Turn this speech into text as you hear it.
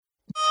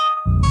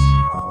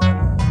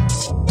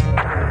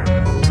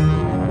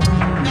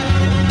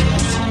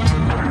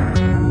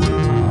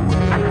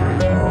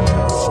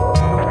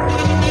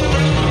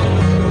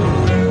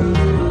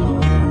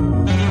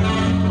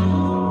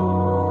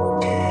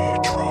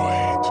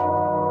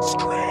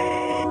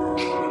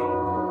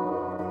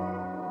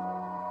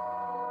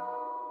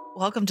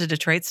Welcome to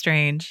Detroit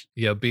Strange.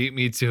 Yeah, beat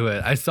me to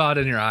it. I saw it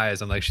in your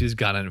eyes. I'm like, she's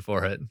gunning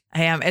for it.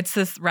 I am. It's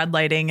this red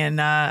lighting in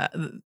our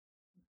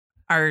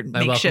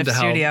makeshift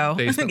studio.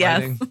 Basement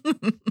Yes.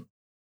 lighting.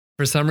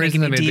 For some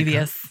reason, I made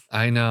devious.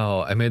 I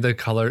know. I made the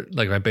color,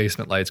 like my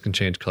basement lights can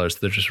change colors. So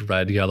they're just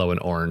red, yellow, and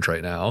orange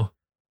right now.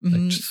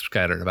 Like just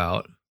scattered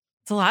about.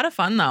 It's a lot of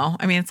fun though.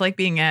 I mean, it's like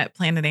being at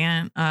Planet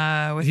Ant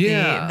with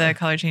the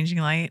color changing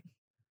light.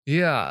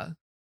 Yeah.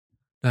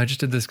 No, I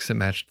just did this because it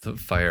matched the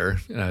fire.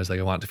 And I was like,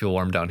 I want it to feel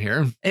warm down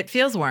here. It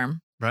feels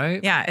warm.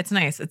 Right? Yeah, it's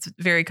nice. It's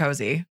very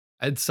cozy.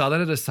 I saw that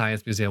at a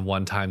science museum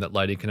one time that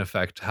lighting can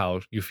affect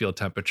how you feel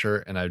temperature.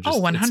 And I just,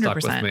 100%. it stuck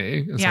with me.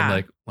 And so I'm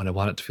like, when I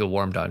want it to feel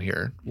warm down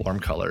here, warm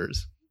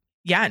colors.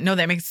 Yeah, no,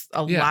 that makes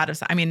a lot of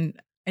sense. I mean,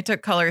 I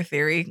took color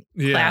theory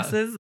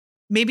classes.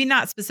 Maybe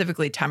not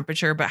specifically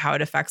temperature, but how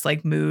it affects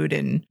like mood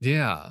and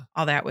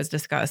all that was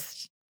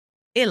discussed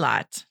a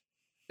lot.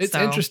 It's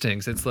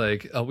interesting. It's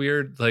like a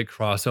weird like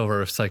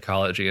crossover of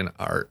psychology and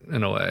art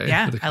in a way.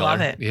 Yeah, I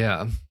love it.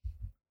 Yeah.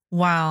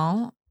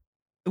 Well,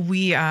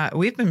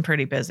 we've been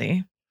pretty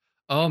busy.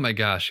 Oh my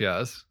gosh,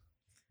 yes.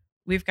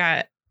 We've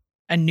got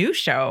a new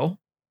show.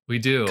 We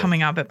do.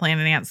 Coming up at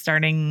Planet Ant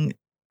starting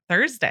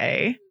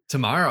Thursday.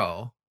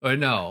 Tomorrow. Or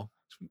no.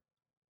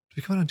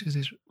 We come on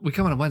Tuesdays. We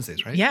come on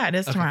Wednesdays, right? Yeah, it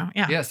is tomorrow.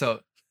 Yeah. Yeah. So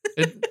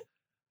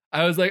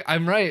I was like,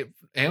 I'm right.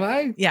 Am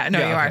I? Yeah, no,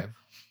 you are.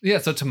 Yeah.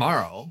 So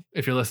tomorrow,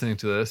 if you're listening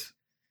to this.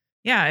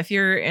 Yeah. If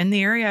you're in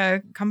the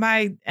area, come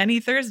by any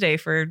Thursday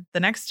for the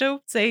next,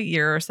 say,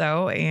 year or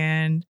so.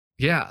 And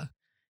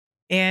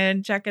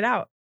check it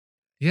out.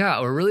 Yeah.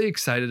 We're really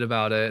excited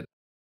about it.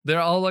 They're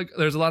all like,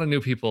 there's a lot of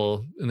new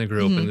people in the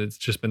group, and it's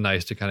just been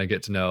nice to kind of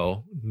get to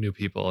know new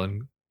people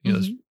and, you know,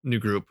 this new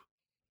group.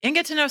 And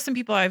get to know some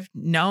people I've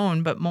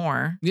known, but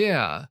more.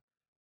 Yeah.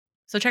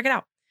 So check it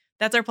out.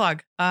 That's our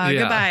plug.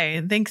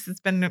 Goodbye. Thanks. It's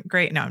been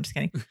great. No, I'm just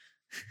kidding.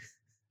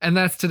 And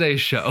that's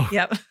today's show.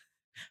 Yep.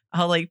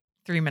 I'll like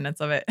 3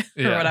 minutes of it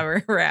or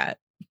whatever we're at.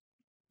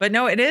 But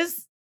no, it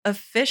is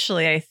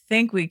officially, I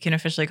think we can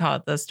officially call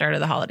it the start of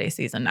the holiday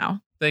season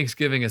now.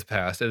 Thanksgiving is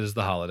past. It is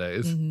the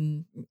holidays.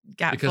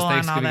 Because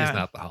Thanksgiving is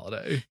not the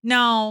holiday.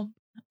 No.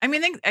 I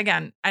mean,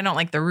 again, I don't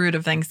like the root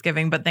of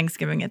Thanksgiving, but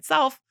Thanksgiving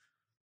itself.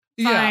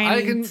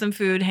 I can some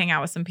food, hang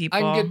out with some people.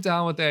 I can get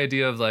down with the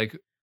idea of like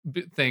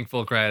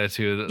thankful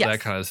gratitude, that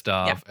kind of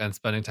stuff, and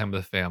spending time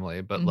with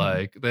family. But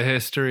like the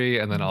history,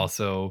 and then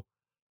also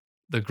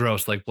the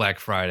gross like Black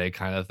Friday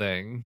kind of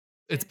thing.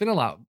 It's been a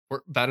lot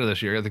better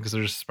this year, I think, because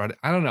they're just spreading.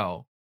 I don't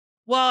know.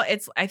 Well,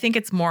 I think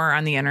it's more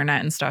on the internet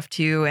and stuff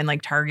too. And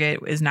like Target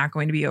is not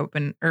going to be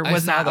open, or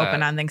was not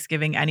open on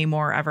Thanksgiving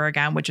anymore ever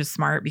again, which is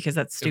smart because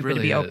that's stupid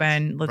to be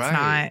open. Let's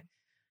not.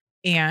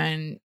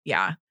 And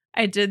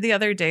I did the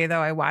other day,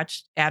 though. I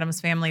watched Addams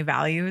Family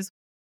Values.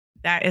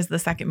 That is the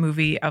second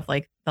movie of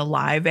like the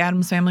live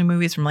Addams Family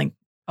movies from like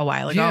a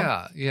while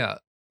ago. Yeah.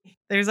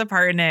 There's a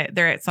part in it.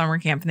 They're at summer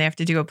camp and they have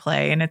to do a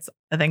play, and it's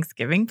a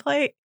Thanksgiving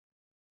play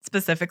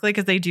specifically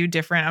because they do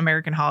different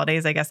American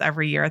holidays, I guess,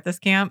 every year at this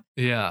camp.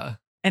 Yeah.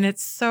 And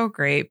it's so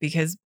great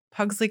because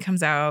Pugsley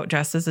comes out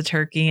dressed as a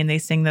turkey and they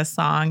sing this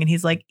song and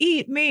he's like,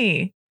 eat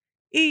me,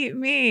 eat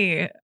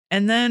me.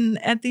 And then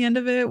at the end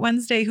of it,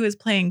 Wednesday, who is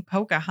playing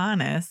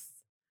Pocahontas.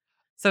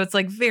 So it's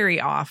like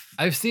very off.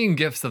 I've seen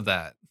gifs of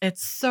that.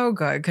 It's so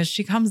good because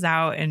she comes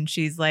out and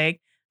she's like,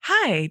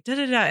 hi,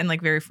 da-da-da, and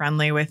like very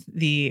friendly with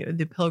the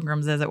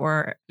pilgrims, as it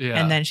were. Yeah.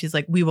 And then she's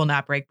like, we will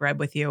not break bread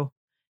with you.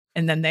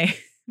 And then they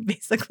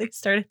basically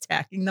start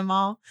attacking them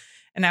all.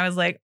 And I was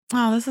like,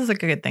 oh, this is a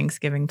good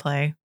Thanksgiving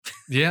play.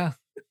 Yeah.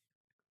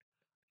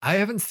 I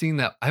haven't seen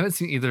that. I haven't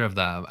seen either of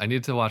them. I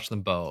need to watch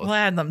them both. We'll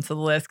add them to the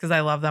list because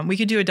I love them. We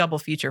could do a double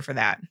feature for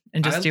that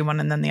and just do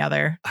one and then the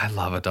other. I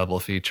love a double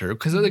feature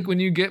because like when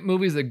you get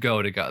movies that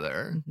go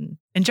together.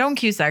 And Joan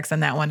Cusack's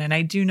in that one. And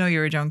I do know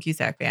you're a Joan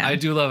Cusack fan. I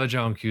do love a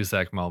Joan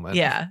Cusack moment.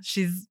 Yeah,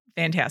 she's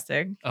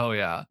fantastic. Oh,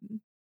 yeah.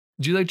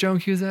 Do you like Joan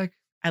Cusack?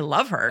 I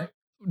love her.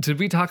 Did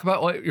we talk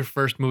about what your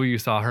first movie you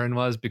saw her in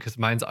was? Because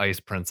mine's Ice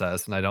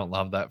Princess, and I don't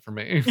love that for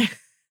me.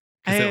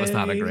 Because it was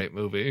not a great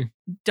movie.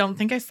 Don't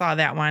think I saw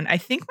that one. I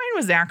think mine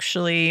was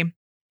actually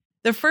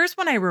the first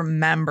one I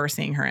remember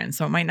seeing her in.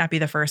 So it might not be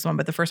the first one,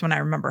 but the first one I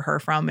remember her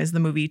from is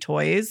the movie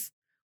Toys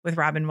with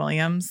Robin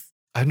Williams.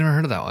 I've never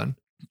heard of that one.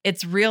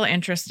 It's real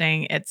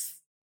interesting.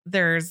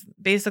 There's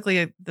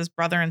basically this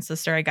brother and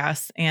sister, I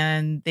guess,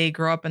 and they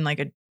grow up in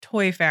like a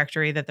toy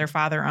factory that their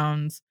father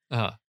owns.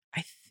 I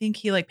think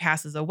he like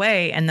passes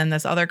away, and then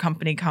this other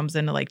company comes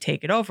in to like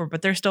take it over,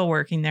 but they're still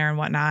working there and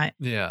whatnot.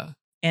 Yeah.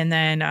 And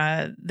then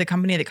the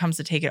company that comes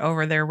to take it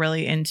over, they're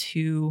really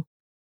into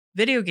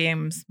video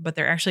games, but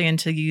they're actually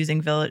into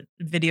using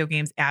video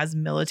games as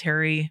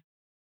military.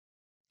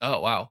 Oh,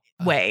 wow.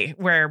 Way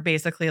where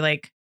basically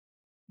like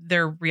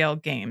they're real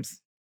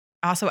games.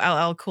 Also,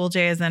 LL Cool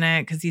J is in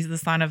it because he's the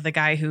son of the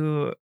guy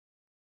who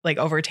like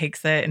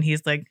overtakes it, and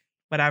he's like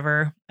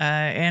whatever.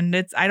 And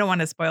I don't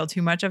want to spoil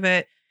too much of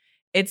it.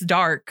 It's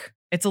dark.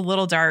 It's a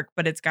little dark,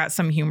 but it's got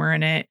some humor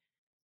in it.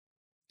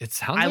 It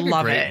sounds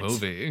like a great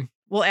movie.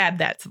 We'll add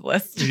that to the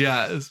list.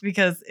 Yes.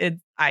 Because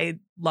I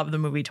love the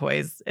movie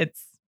Toys.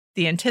 It's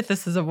the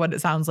antithesis of what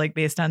it sounds like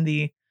based on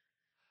the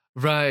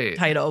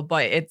title,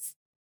 but it's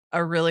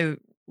a really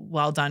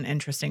well done,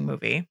 interesting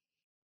movie.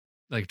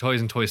 Like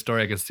Toys and Toy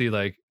Story, I could see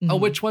like, oh,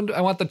 which one?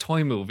 I want the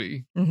toy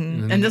movie.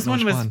 Mm-hmm. And this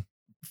one was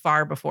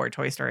far before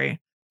Toy Story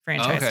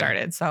franchise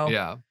started. So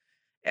yeah,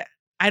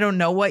 I don't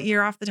know what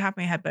year off the top of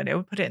my head, but it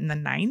would put it in the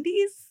 90s.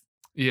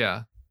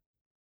 Yeah.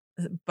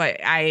 But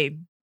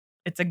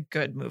it's a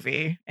good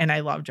movie, and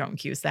I love Joan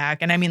Cusack.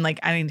 And I mean, like,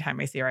 anytime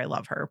I see her, I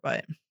love her,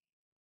 but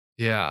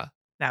yeah,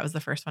 that was the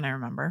first one I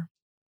remember.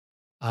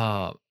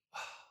 I'm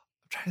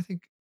trying to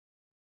think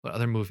what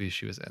other movies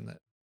she was in that.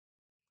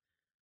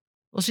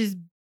 Well, she's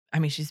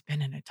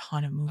been in a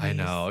ton of movies. I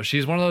know.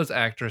 She's one of those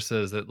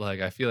actresses that,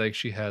 like, I feel like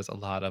she has a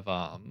lot of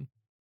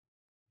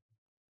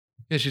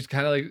yeah, she's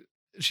kind of like,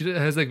 she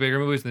has like bigger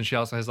movies, and then she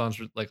also has on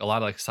like a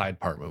lot of like side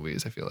part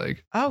movies, I feel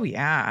like. Oh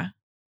yeah.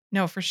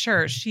 No, for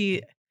sure.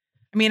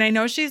 I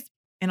know she's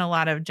in a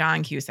lot of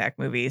John Cusack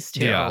movies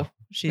too. Yeah,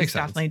 she's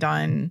definitely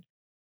done,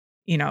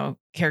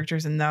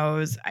 characters in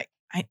those.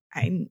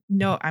 I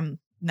know, I'm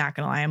not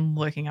gonna lie, I'm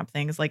looking up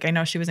things. Like, I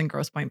know she was in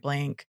Grosse Pointe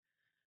Blank,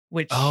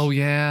 which, oh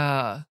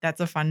yeah, that's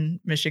a fun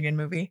Michigan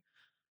movie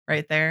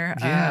right there.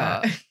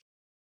 Yeah.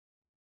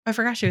 I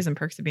forgot she was in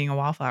Perks of Being a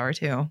Wallflower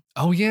too.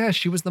 Oh yeah,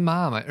 she was the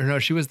mom. Or no,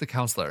 she was the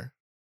counselor.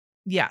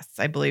 Yes,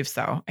 I believe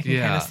so. I can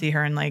kind of see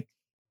her in like.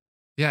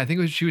 Yeah, I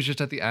think she was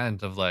just at the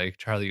end of like,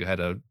 Charlie, you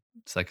had a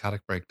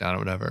psychotic breakdown or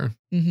whatever.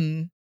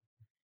 Mm-hmm.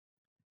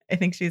 I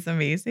think she's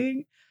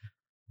amazing.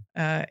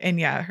 And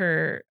yeah,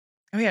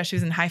 she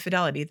was in High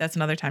Fidelity. That's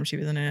another time she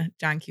was in a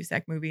John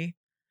Cusack movie.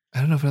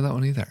 I don't know if I know that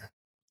one either.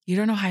 You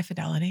don't know High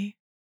Fidelity?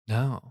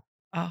 No.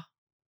 Oh,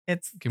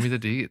 give me the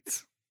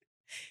deets.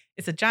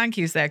 It's a John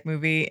Cusack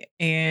movie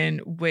in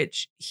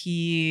which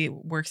he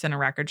works in a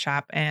record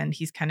shop, and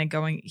he's kind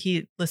of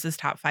he lists his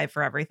top 5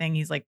 for everything.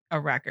 He's like a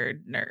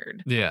record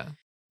nerd. Yeah.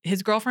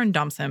 His girlfriend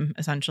dumps him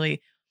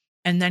essentially.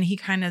 And then he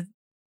kind of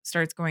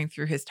starts going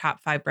through his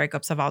top 5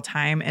 breakups of all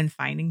time and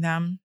finding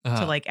them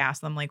to like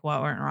ask them like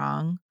what went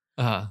wrong.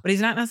 But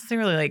he's not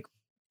necessarily like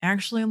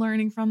actually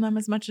learning from them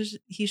as much as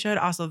he should.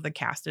 Also, the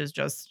cast is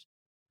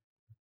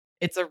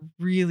it's a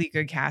really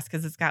good cast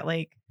because it's got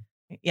like,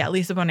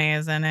 Lisa Bonet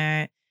is in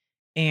it,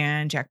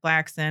 and Jack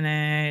Black's in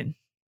it.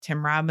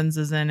 Tim Robbins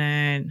is in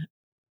it.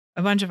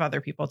 A bunch of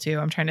other people too.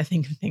 I'm trying to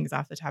think of things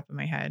off the top of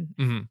my head.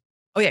 Mm-hmm.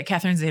 Oh yeah,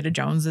 Catherine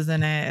Zeta-Jones is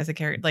in it as a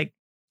character. Like,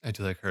 I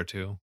do like her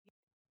too.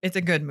 It's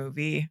a good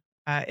movie.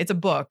 It's a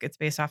book. It's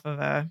based off of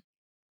a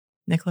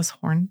Nicholas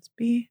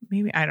Hornsby,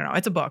 maybe. I don't know.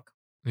 It's a book,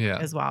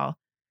 as well.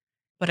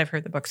 But I've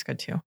heard the book's good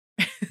too.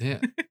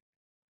 Yeah.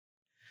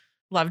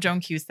 Love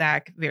Joan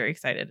Cusack. Very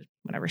excited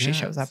whenever she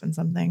shows up in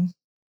something,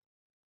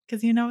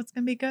 because it's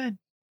gonna be good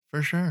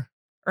for sure.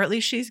 Or at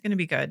least she's gonna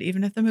be good,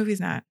 even if the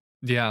movie's not.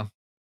 Yeah.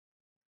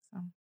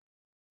 So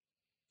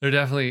they're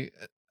definitely.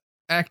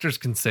 Actors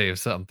can save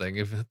something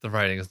if the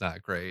writing is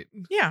not great.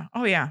 Yeah.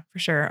 Oh yeah, for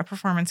sure. A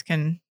performance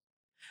can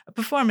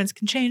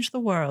change the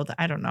world.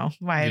 I don't know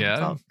why I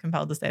felt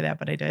compelled to say that,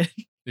 but I did.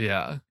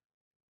 Yeah.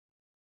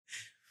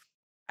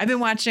 I've been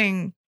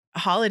watching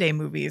holiday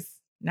movies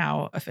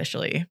now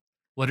officially.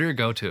 What are your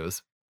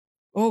go-tos?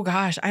 Oh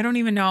gosh, I don't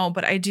even know,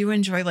 but I do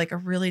enjoy like a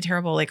really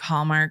terrible like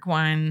Hallmark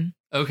one.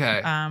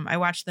 Okay. I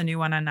watched the new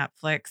one on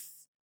Netflix.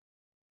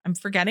 I'm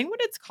forgetting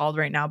what it's called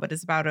right now, but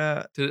it's about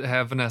Did it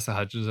have Vanessa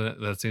Hudgens in it?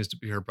 That seems to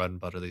be her bread and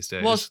butter these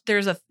days. Well, there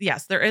is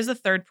a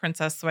third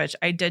Princess Switch.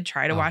 I did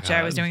try to watch it.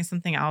 I was doing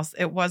something else.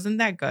 It wasn't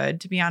that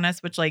good, to be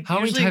honest, which like how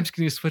many times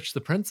can you switch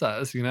the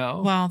princess,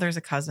 Well, there's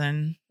a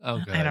cousin. Oh,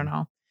 good. I don't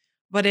know.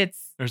 But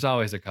there's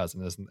always a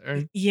cousin, isn't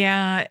there?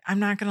 Yeah, I'm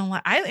not gonna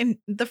lie.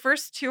 The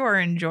first 2 are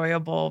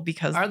enjoyable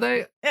because are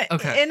they?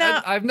 Okay.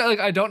 I've not, like,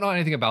 I don't know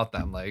anything about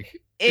them. Like,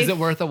 is it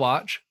worth a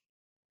watch?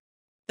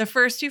 The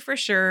first 2 for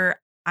sure.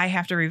 I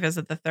have to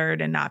revisit the third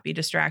and not be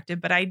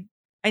distracted, but I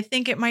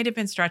think it might have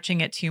been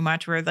stretching it too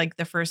much, where like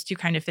the first 2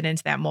 kind of fit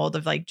into that mold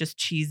of like just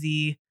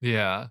cheesy.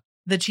 Yeah.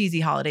 The cheesy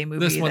holiday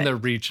movie. This one, they're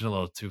reaching a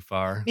little too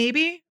far.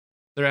 Maybe.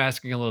 They're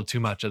asking a little too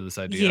much of this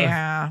idea.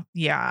 Yeah.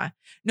 Yeah.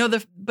 No,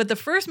 but the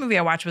first movie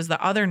I watched was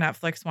the other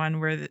Netflix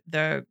one where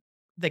the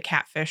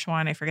catfish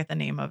one. I forget the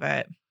name of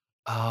it.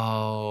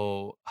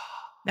 Oh.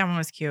 That one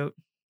was cute.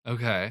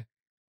 Okay.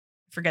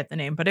 Forget the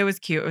name, but it was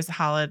cute. It was a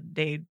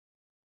holiday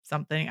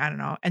something. I don't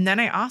know. And then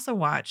I also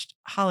watched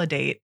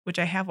Holiday, which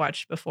I have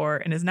watched before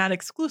and is not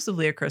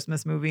exclusively a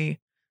Christmas movie.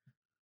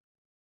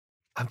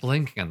 I'm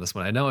blanking on this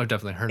one. I know I've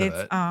definitely heard of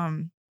it.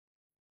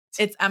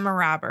 It's Emma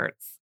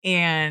Roberts,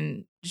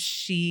 and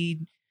she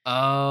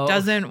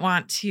doesn't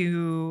want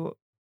to.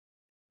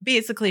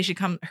 Basically,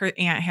 her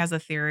aunt has a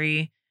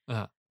theory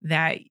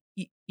that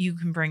you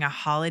can bring a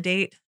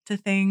holiday to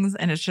things,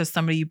 and it's just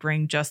somebody you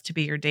bring just to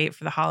be your date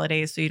for the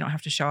holidays, so you don't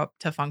have to show up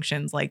to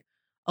functions like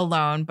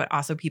alone, but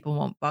also people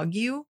won't bug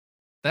you.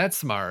 That's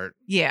smart.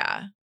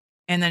 Yeah.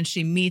 And then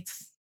she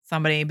meets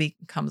somebody,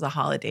 becomes a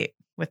holiday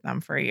with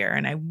them for a year,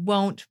 and I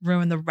won't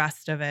ruin the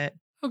rest of it.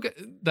 Okay.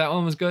 That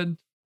one was good.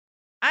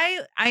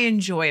 I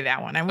enjoy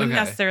that one. I wouldn't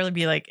necessarily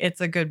be like,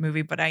 it's a good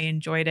movie, but I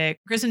enjoyed it.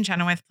 Kristin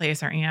Chenoweth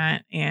plays her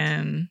aunt,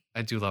 and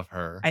I do love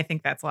her. I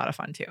think that's a lot of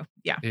fun too.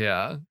 Yeah.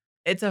 Yeah.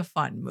 It's a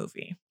fun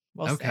movie.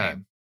 We'll say.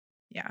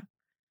 Yeah.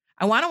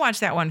 I want to watch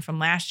that one from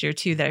last year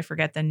too that I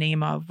forget the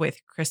name of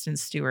with Kristen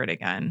Stewart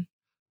again.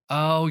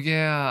 Oh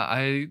yeah.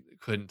 I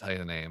couldn't tell you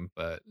the name,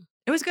 but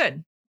it was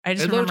good. I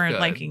just remember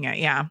liking it.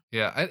 Yeah.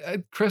 Yeah.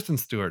 Kristen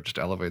Stewart just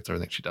elevates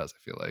everything she does, I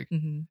feel like.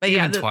 Mm-hmm. But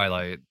even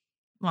Twilight.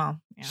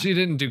 Well, yeah. She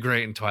didn't do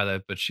great in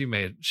Twilight, but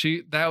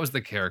that was the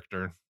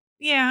character.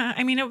 Yeah.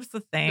 I mean, it was the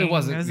thing. It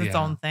was its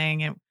own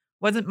thing. It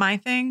wasn't my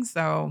thing.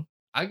 So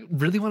I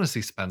really want to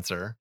see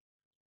Spencer.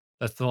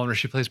 That's the one where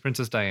she plays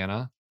Princess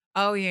Diana.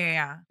 Oh,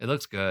 yeah. It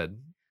looks good.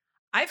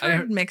 I've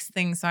heard mixed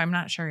things, so I'm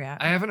not sure yet.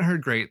 I haven't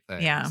heard great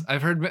things. Yeah.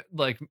 I've heard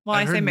Well,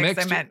 I say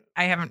mixed, I meant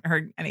I haven't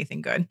heard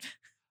anything good.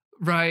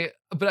 Right.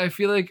 But I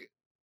feel like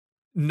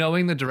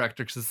knowing the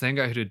director, because it's the same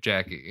guy who did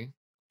Jackie.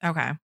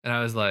 Okay. And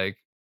I was like,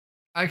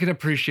 I can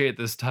appreciate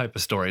this type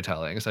of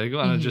storytelling. So I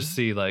want to just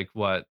see like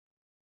what,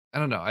 I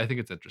don't know. I think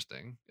it's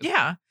interesting.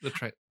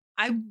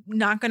 I'm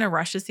not going to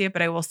rush to see it,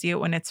 but I will see it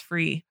when it's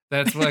free.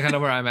 That's kind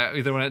of where I'm at.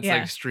 Either when it's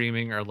like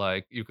streaming or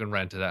like you can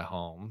rent it at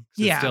home.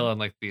 It's still in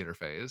like theater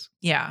phase.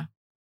 Yeah.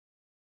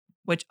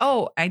 Which,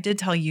 I did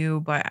tell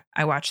you, but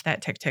I watched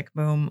that Tick, Tick,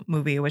 Boom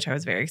movie, which I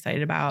was very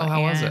excited about.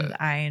 How was it?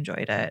 I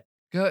enjoyed it.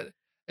 Good.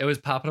 It was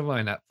popping up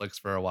on my Netflix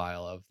for a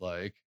while of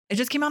like. It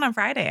just came out on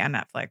Friday on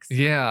Netflix.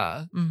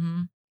 Yeah.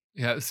 Mm-hmm.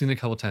 Yeah, I've seen it a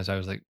couple times. I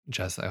was like,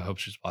 Jess, I hope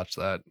she's watched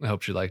that. I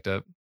hope she liked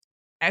it.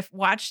 I've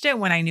watched it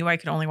when I knew I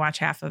could only watch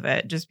half of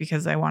it just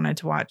because I wanted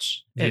to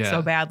watch it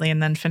so badly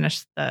and then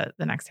finish the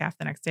next half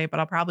the next day. But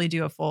I'll probably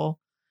do a full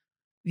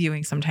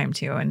viewing sometime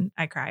too. And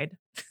I cried.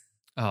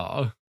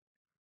 Oh.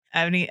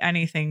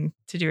 Anything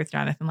to do with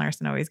Jonathan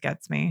Larson always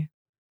gets me.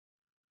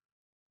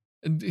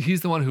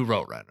 He's the one who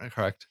wrote Rent, right?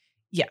 Correct?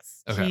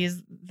 Yes. Okay.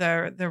 He's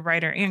the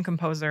writer and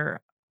composer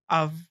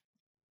of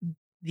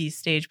the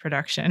stage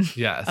production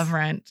of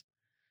Rent,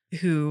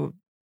 who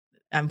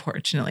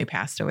unfortunately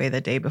passed away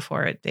the day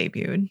before it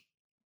debuted.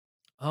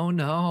 Oh,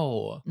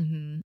 no.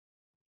 Mm-hmm.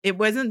 It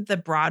wasn't the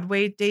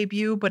Broadway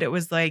debut, but it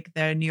was like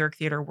the New York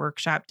Theater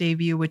Workshop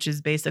debut, which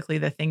is basically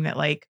the thing that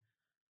like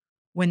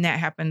when that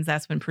happens,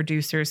 that's when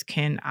producers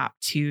can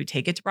opt to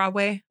take it to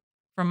Broadway,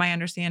 from my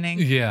understanding.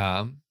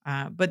 Yeah.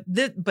 But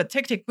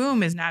Tick, Tick,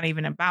 Boom is not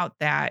even about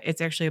that.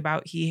 It's actually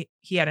about he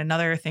had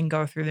another thing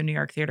go through the New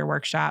York Theater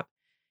Workshop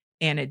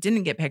and it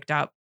didn't get picked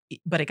up,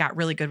 but it got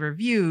really good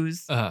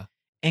reviews,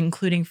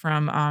 including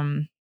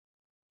from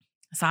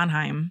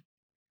Sondheim,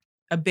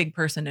 a big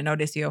person to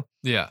notice you.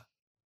 Yeah.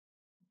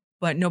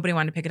 But nobody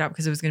wanted to pick it up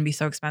because it was going to be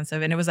so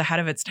expensive. And it was ahead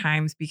of its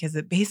times because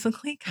it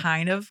basically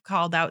kind of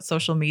called out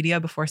social media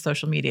before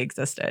social media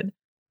existed.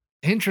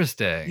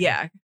 Interesting.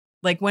 Yeah.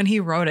 Like when he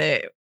wrote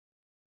it,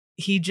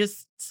 he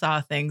just saw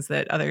things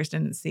that others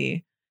didn't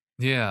see.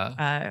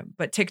 Yeah.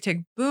 But Tick, Tick,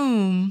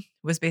 Boom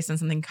was based on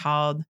something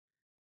called,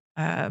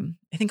 I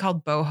think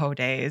called Boho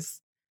Days,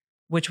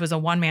 which was a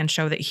one-man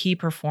show that he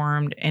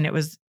performed. And it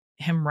was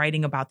him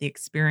writing about the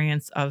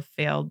experience of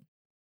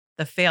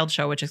the failed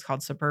show, which is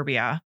called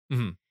Suburbia.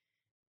 Mm-hmm.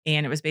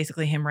 And it was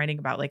basically him writing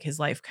about like his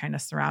life kind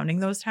of surrounding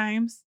those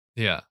times.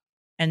 Yeah.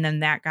 And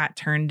then that got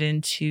turned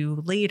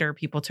into later.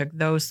 People took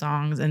those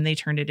songs and they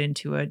turned it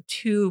into a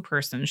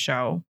 2-person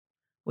show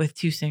with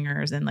 2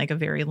 singers and like a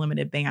very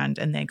limited band.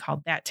 And they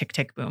called that Tick,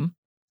 Tick, Boom.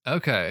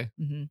 Okay.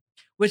 Mm-hmm.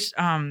 Which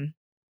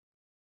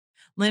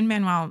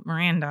Lin-Manuel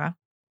Miranda,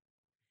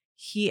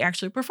 he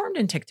actually performed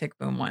in Tick, Tick,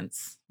 Boom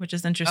once, which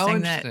is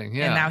interesting.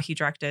 And now he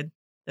directed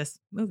this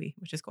movie,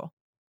 which is cool.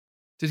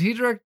 Did he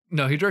direct?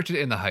 No, he directed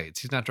In the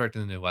Heights. He's not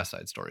directing the new West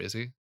Side Story, is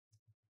he?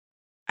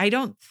 I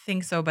don't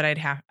think so, but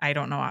I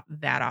don't know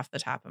that off the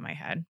top of my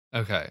head.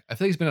 Okay. I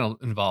feel like he's been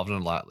involved in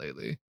a lot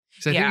lately.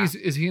 So I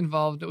think is he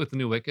involved with the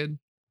new Wicked?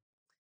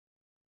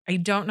 I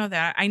don't know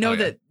that. I know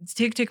that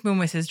Tick, Tick, Boom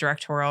was his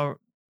directorial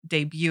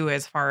debut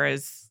as far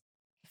as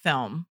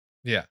film.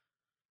 Yeah.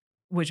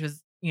 Which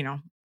was,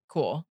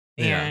 cool.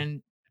 Yeah.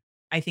 And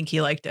I think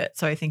he liked it.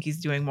 So I think he's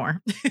doing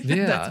more.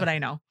 Yeah. That's what I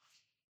know.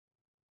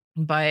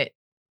 But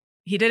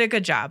he did a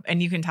good job.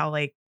 And you can tell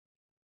like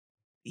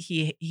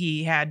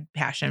he had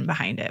passion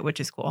behind it, which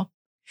is cool.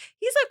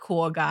 He's a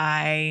cool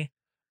guy.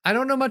 I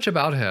don't know much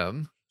about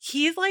him.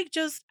 He's like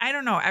I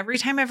don't know. Every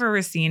time I've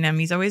ever seen him,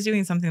 he's always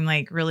doing something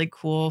like really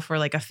cool for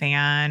like a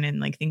fan and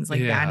like things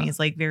like that. And he's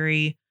like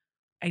very,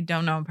 I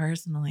don't know him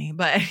personally,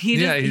 but he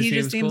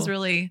just seems cool.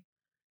 Really,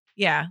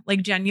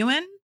 like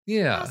genuine.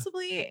 Yeah.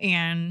 Possibly.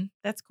 And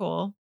that's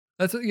cool.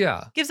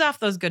 Yeah. Gives off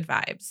those good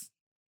vibes.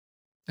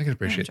 I can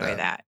appreciate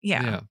that.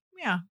 Yeah.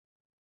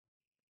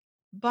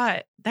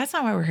 But that's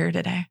not why we're here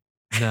today.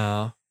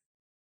 No.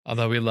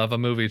 Although we love a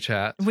movie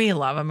chat. We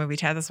love a movie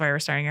chat. That's why we're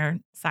starting our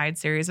side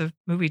series of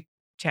movie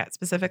chat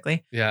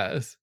specifically.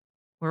 Yes.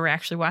 Where we're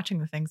actually watching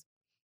the things.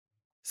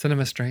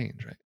 Cinema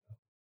Strange,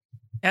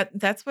 right?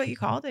 That's what you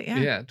called it, yeah.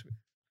 Yeah.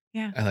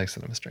 Yeah. I like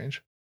Cinema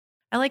Strange.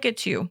 I like it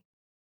too.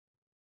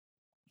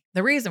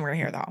 The reason we're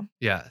here though.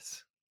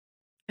 Yes.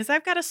 Is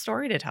I've got a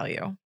story to tell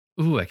you.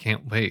 Ooh, I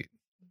can't wait.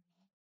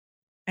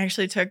 I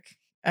actually took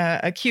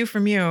a cue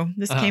from you.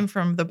 This came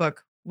from the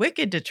book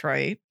Wicked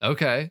Detroit.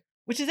 Okay.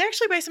 Which is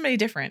actually by somebody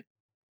different.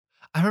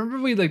 I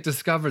remember we like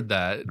discovered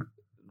that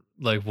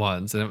like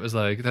once, and it was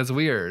like, that's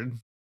weird.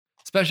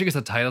 Especially because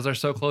the titles are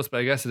so close, but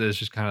I guess it is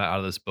just kind of out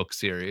of this book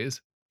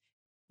series.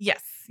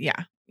 Yes.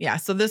 Yeah. Yeah.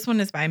 So this one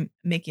is by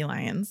Mickey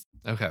Lyons.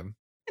 Okay.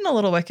 And a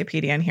little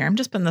Wikipedia in here. I'm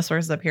just putting the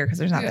sources up here because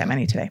there's not that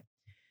many today.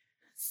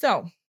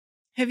 So,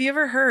 have you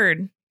ever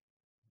heard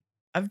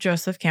of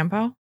Joseph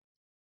Campo?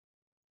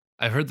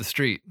 I've heard the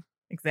street.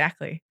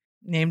 Exactly.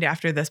 Named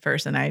after this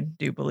person, I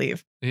do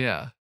believe.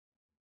 Yeah.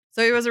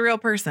 So he was a real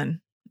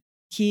person.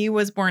 He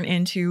was born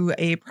into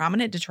a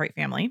prominent Detroit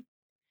family.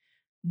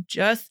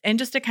 Just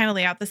to kind of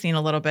lay out the scene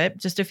a little bit,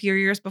 just a few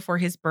years before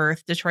his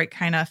birth, Detroit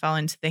fell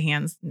into the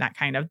hands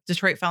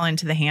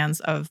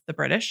of the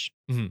British.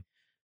 Mm-hmm.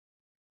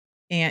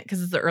 And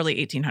because it's the early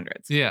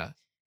 1800s. Yeah.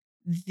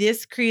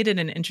 This created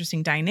an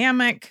interesting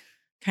dynamic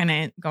kind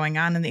of going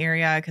on in the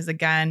area. Because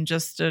again,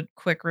 just a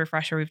quick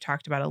refresher, we've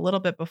talked about a little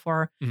bit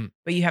before,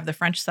 but you have the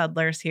French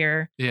settlers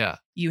here. Yeah.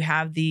 You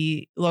have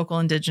the local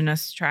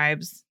indigenous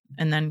tribes,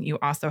 and then you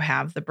also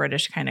have the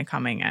British kind of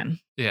coming in.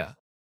 Yeah.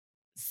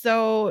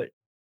 So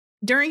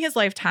during his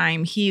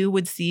lifetime, he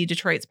would see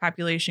Detroit's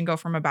population go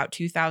from about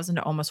 2,000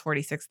 to almost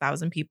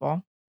 46,000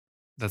 people.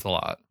 That's a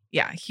lot.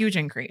 Yeah, huge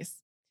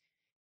increase.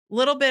 A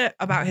little bit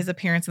about his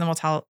appearance, and then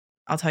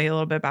I'll tell you a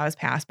little bit about his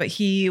past. But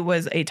he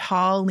was a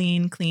tall,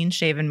 lean,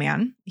 clean-shaven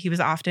man. He was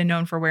often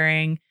known for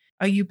wearing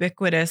a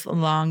ubiquitous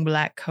long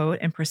black coat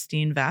and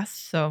pristine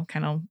vest. So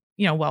kind of,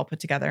 well put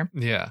together.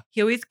 Yeah.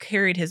 He always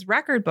carried his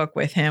record book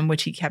with him,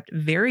 which he kept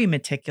very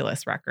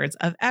meticulous records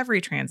of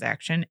every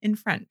transaction in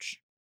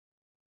French.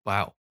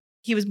 Wow.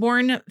 He was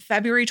born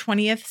February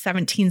 20th,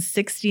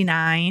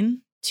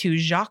 1769 to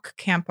Jacques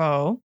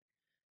Campo,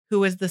 who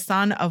was the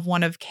son of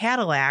one of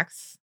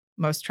Cadillac's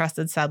most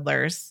trusted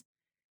settlers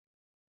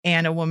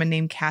and a woman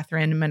named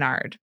Catherine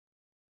Menard.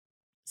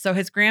 So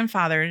his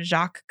grandfather,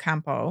 Jacques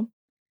Campo,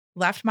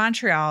 left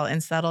Montreal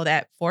and settled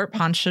at Fort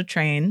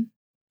Pontchartrain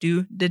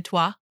du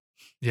Detroit.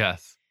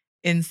 Yes.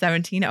 In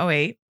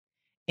 1708.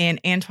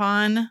 And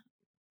Antoine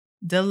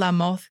de la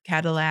Mothe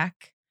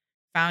Cadillac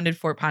founded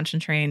Fort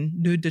Pontchartrain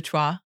du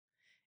Detroit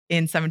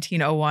in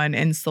 1701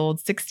 and sold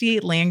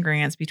 68 land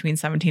grants between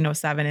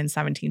 1707 and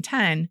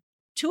 1710,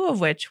 two of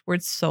which were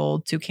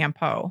sold to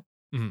Campo,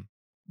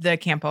 the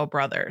Campo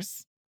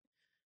brothers.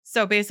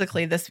 So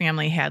basically, this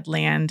family had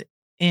land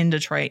in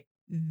Detroit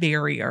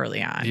very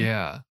early on.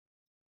 Yeah.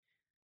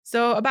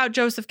 So about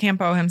Joseph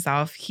Campo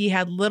himself, he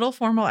had little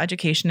formal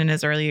education in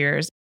his early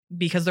years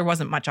because there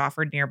wasn't much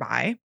offered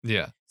nearby.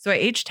 Yeah. So at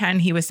age 10,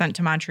 he was sent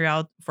to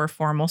Montreal for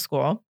formal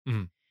school.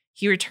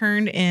 He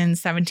returned in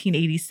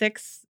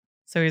 1786,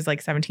 so he was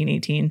like 17,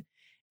 18,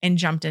 and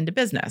jumped into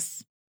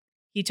business.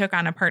 He took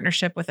on a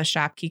partnership with a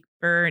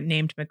shopkeeper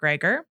named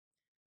McGregor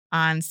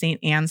on St.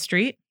 Anne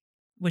Street,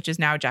 which is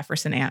now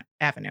Jefferson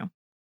Avenue.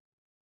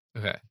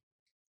 Okay.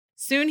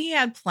 Soon he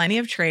had plenty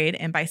of trade,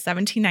 and by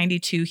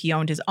 1792, he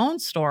owned his own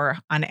store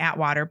on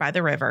Atwater by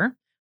the river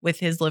with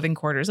his living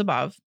quarters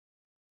above.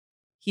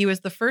 He was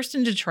the first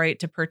in Detroit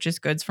to purchase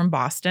goods from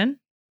Boston,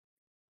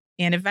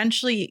 and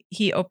eventually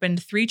he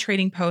opened 3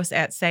 trading posts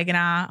at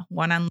Saginaw,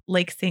 one on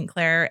Lake St.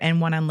 Clair and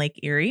one on Lake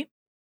Erie.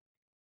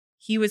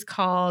 He was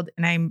called,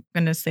 and I'm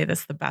going to say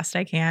this the best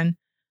I can,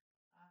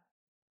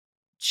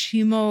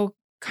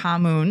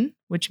 Chimokamun,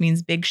 which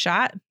means big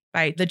shot,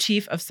 by the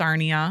chief of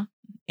Sarnia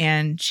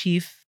and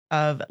chief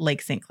of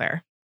Lake St.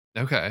 Clair.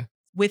 Okay.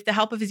 With the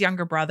help of his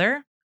younger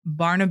brother,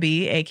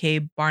 Barnaby, aka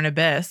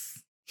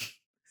Barnabas.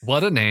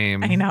 What a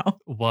name. I know.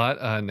 What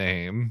a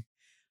name.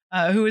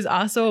 Who is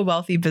also a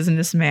wealthy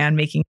businessman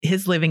making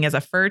his living as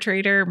a fur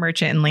trader,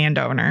 merchant, and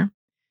landowner.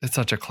 It's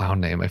such a clown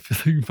name. I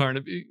feel like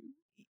Barnaby.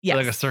 Yes.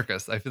 Like a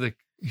circus. I feel like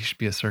he should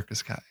be a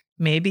circus guy.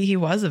 Maybe he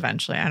was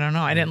eventually. I don't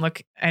know. I didn't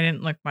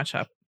look much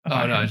up.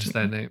 Oh no, just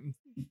that name.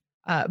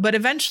 But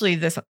eventually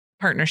this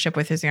partnership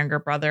with his younger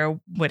brother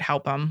would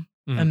help him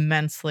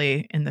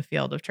immensely in the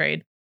field of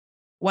trade.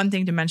 One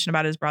thing to mention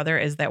about his brother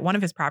is that one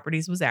of his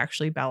properties was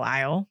actually Belle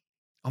Isle.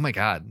 Oh my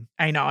God.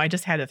 I know. I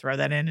just had to throw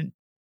that in.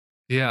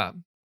 Yeah.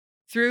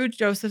 Through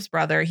Joseph's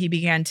brother, he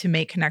began to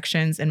make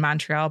connections in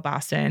Montreal,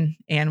 Boston,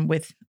 and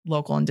with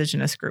local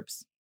indigenous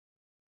groups.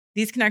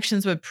 These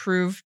connections would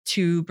prove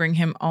to bring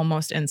him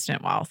almost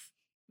instant wealth.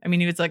 I mean,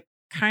 he was like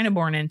kind of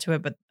born into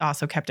it, but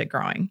also kept it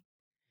growing.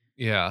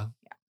 Yeah.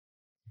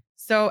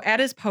 So at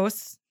his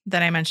posts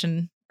that I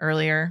mentioned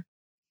earlier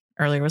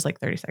was like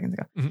 30 seconds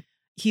ago.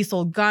 He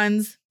sold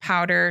guns,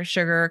 powder,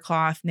 sugar,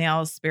 cloth,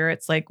 nails,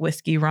 spirits like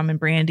whiskey, rum, and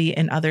brandy,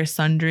 and other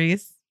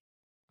sundries.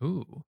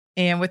 Ooh.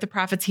 And with the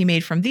profits he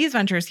made from these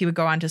ventures, he would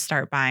go on to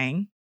start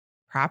buying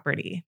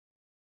property.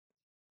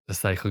 The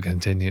cycle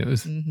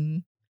continues.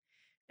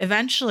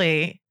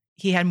 Eventually,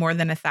 he had more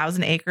than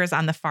 1,000 acres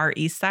on the far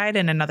east side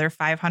and another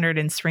 500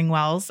 in Spring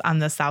Wells on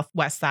the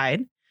southwest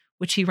side,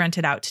 which he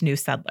rented out to new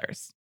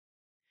settlers.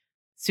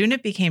 Soon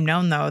it became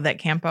known, though, that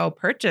Campo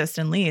purchased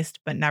and leased,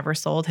 but never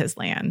sold his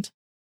land.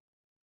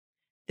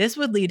 This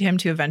would lead him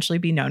to eventually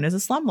be known as a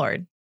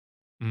slumlord.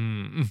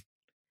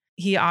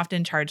 He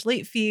often charged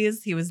late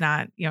fees. He was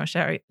not,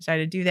 shy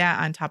to do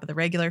that on top of the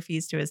regular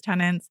fees to his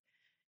tenants.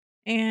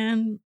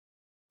 And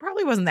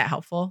probably wasn't that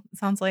helpful, it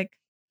sounds like.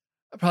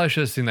 I probably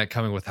should have seen that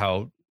coming with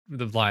how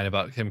the line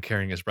about him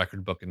carrying his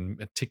record book and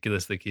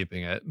meticulously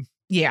keeping it.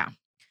 Yeah.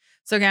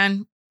 So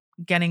again,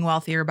 getting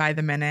wealthier by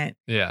the minute.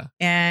 Yeah.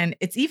 And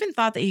it's even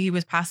thought that he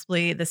was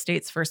possibly the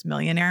state's first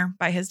millionaire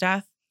by his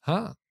death.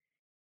 Huh.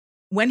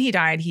 When he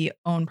died, he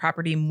owned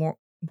property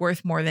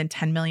worth more than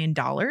 $10 million.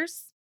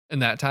 In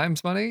that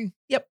time's money?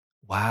 Yep.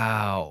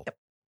 Wow. Yep.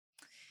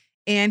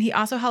 And he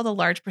also held a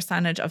large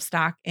percentage of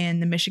stock in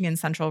the Michigan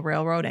Central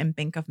Railroad and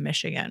Bank of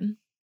Michigan.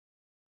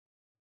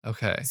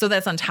 Okay. So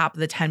that's on top of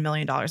the $10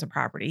 million of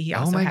property. He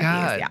also had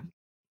God. these. Yeah.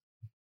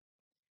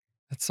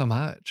 That's so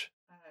much.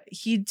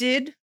 He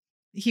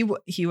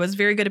was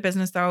very good at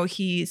business, though.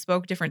 He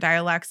spoke different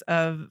dialects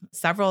of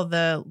several of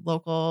the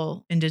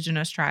local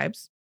indigenous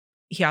tribes.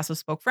 He also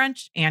spoke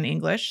French and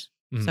English,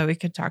 so he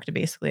could talk to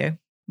basically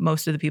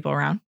most of the people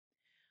around.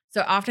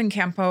 So often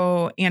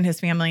Campo and his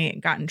family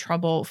got in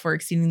trouble for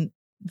exceeding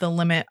the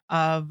limit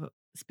of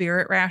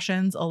spirit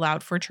rations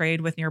allowed for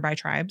trade with nearby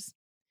tribes.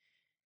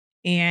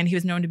 And he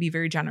was known to be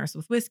very generous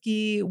with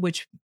whiskey,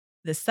 which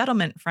the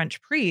settlement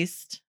French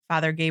priest,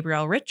 Father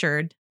Gabriel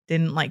Richard,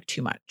 didn't like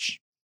too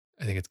much.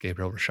 I think it's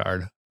Gabriel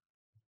Richard.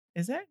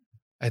 Is it?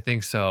 I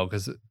think so,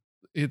 because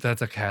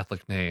that's a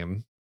Catholic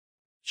name.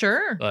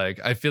 Sure. Like,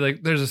 I feel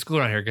like there's a school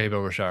around here,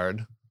 Gabriel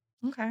Richard.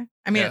 Okay.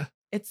 I mean,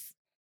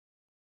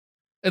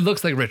 It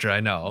looks like Richard, I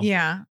know.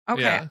 Yeah.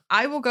 Okay. Yeah.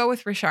 I will go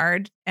with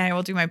Richard, and I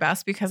will do my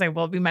best because I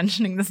will be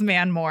mentioning this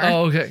man more.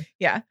 Oh, okay.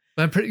 Yeah.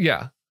 Okay.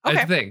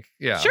 I think.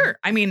 Yeah. Sure.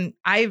 I mean,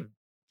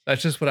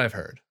 that's just what I've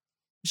heard.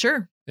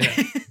 Sure.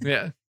 Yeah.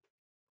 Yeah.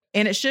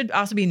 And it should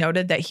also be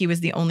noted that he was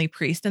the only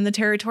priest in the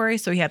territory,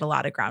 so he had a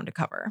lot of ground to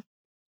cover.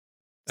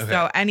 Okay.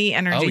 So any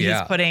energy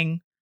he's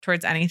putting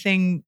towards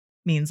anything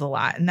means a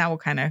lot, and that will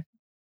kind of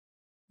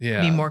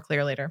be more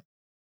clear later.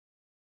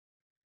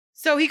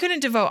 So he couldn't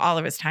devote all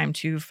of his time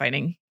to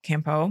fighting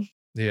Campo.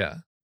 Yeah.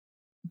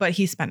 But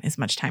he spent as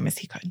much time as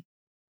he could.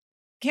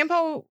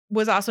 Campo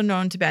was also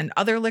known to bend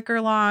other liquor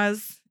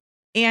laws.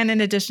 And in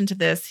addition to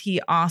this,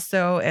 he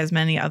also, as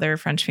many other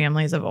French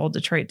families of old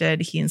Detroit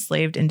did, he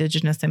enslaved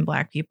indigenous and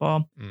Black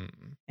people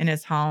in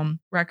his home.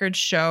 Records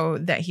show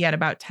that he had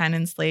about 10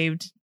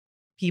 enslaved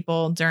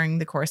people during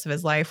the course of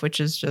his life, which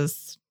is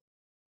just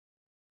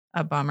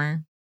a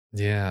bummer.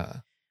 Yeah.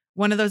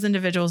 One of those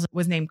individuals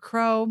was named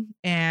Crow,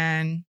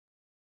 and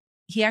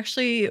he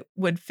actually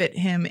would fit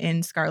him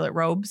in scarlet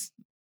robes.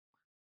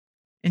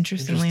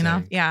 Interestingly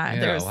enough.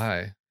 Yeah.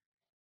 Why?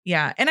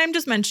 Yeah. And I'm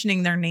just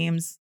mentioning their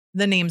names.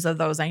 The names of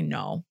those I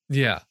know.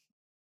 Yeah.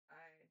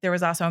 There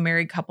was also a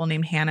married couple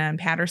named Hannah and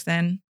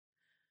Patterson.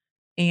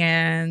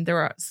 And there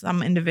were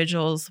some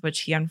individuals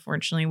which he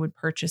unfortunately would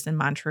purchase in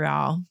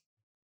Montreal.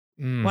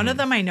 One of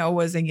them I know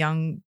was a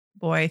young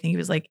boy. I think he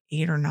was like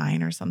 8 or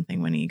 9 or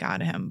something when he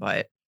got him.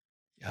 But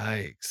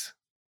yikes.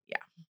 Yeah.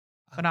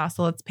 But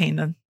also let's paint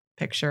a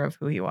picture of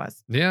who he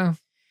was. Yeah.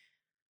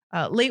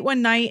 Late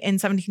one night in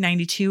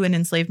 1792, an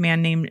enslaved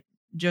man named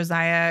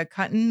Josiah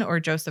Cotton or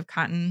Joseph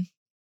Cotton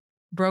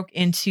broke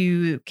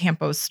into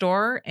Campo's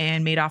store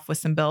and made off with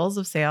some bills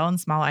of sale and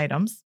small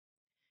items.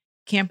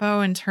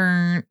 Campo, in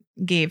turn,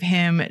 gave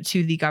him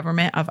to the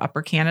government of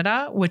Upper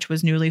Canada, which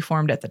was newly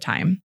formed at the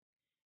time.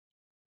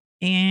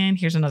 And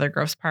here's another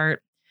gross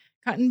part.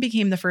 Cotton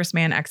became the first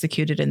man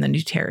executed in the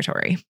new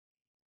territory.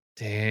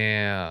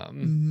 Damn.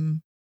 Mm-hmm.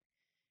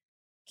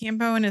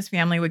 Campo and his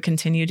family would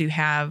continue to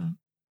have,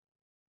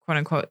 quote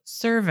unquote,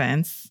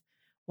 servants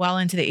well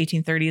into the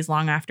 1830s,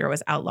 long after it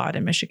was outlawed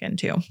in Michigan,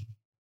 too.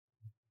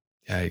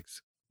 Yikes.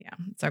 Yeah.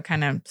 So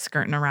kind of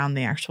skirting around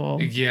the actual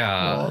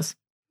rules.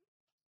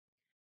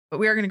 But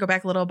we are going to go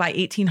back a little. By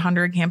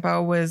 1800,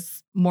 Campo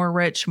was more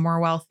rich, more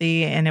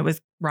wealthy, and it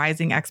was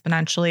rising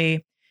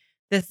exponentially.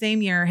 The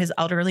same year, his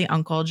elderly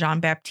uncle, Jean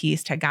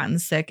Baptiste, had gotten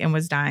sick and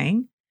was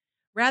dying.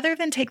 Rather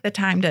than take the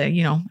time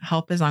to,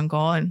 help his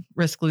uncle and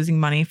risk losing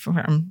money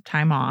from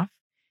time off,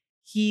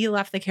 he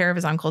left the care of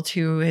his uncle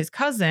to his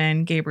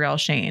cousin, Gabriel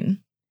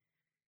Shane,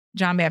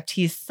 John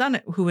Baptiste's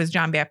son, who was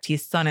John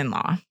Baptiste's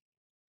son-in-law.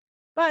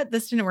 But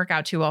this didn't work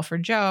out too well for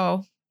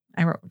Joe.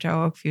 I wrote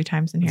Joe a few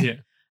times in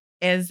here.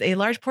 Yeah. As a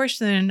large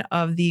portion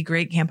of the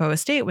great Campo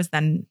estate was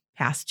then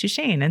passed to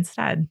Shane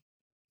instead.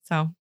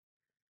 So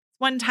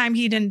one time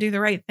he didn't do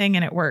the right thing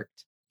and it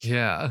worked.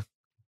 Yeah.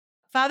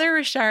 Father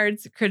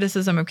Richard's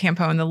criticism of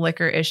Campo and the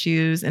liquor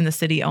issues in the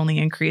city only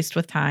increased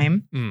with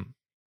time.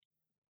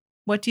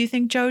 What do you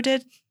think Joe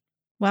did?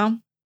 Well,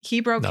 he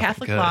broke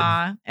Catholic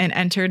law and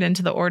entered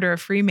into the Order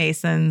of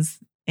Freemasons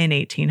in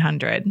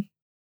 1800.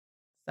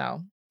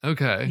 So.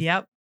 Okay.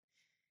 Yep.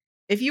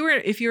 If you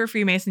were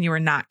Freemason, you were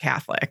not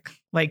Catholic.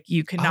 Like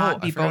you could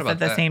not be both at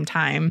the same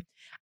time.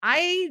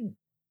 I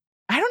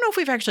don't know if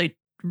we've actually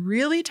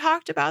really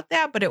talked about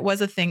that, but it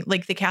was a thing.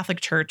 Like the Catholic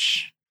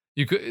Church.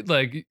 You could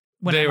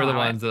they were the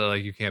ones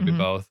that you can't be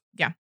both.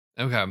 Yeah.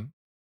 Okay.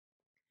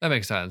 That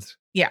makes sense.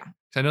 Yeah.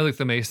 I know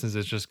the Masons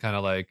is just kind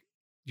of like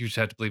you just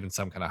have to believe in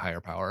some kind of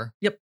higher power.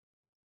 Yep.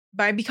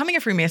 By becoming a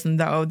Freemason,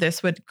 though,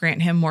 this would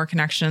grant him more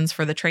connections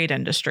for the trade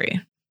industry.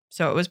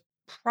 So it was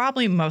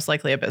probably most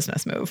likely a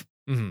business move.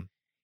 Mm-hmm.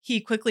 He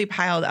quickly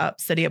piled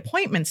up city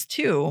appointments,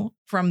 too,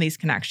 from these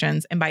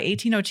connections. And by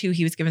 1802,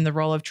 he was given the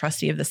role of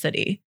trustee of the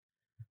city.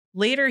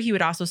 Later, he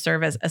would also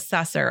serve as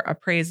assessor,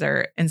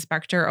 appraiser,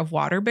 inspector of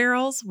water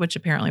barrels, which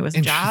apparently was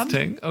a job.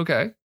 Interesting.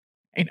 Okay.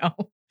 I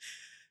know.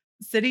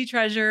 City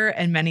treasurer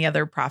and many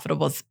other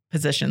profitable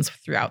positions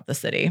throughout the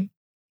city.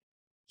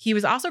 He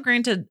was also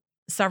granted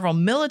several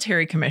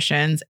military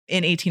commissions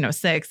in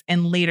 1806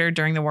 and later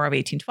during the War of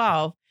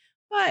 1812,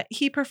 but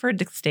he preferred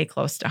to stay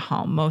close to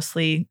home,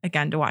 mostly,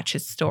 again, to watch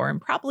his store and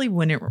probably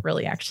wouldn't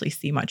really actually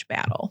see much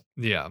battle.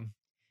 Yeah.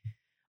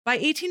 By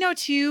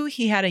 1802,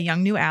 he had a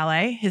young new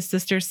ally, his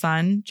sister's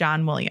son,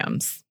 John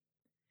Williams.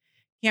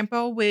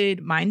 Campo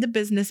would mind the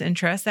business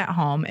interests at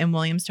home, and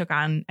Williams took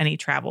on any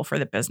travel for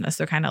the business.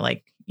 So kind of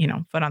like,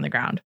 foot on the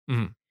ground.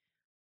 Mm-hmm.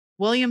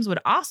 Williams would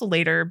also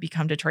later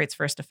become Detroit's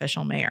first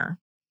official mayor.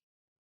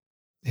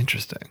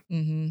 Interesting.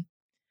 Mm-hmm.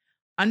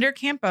 Under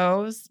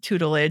Campo's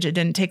tutelage, it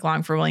didn't take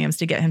long for Williams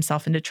to get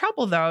himself into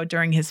trouble, though,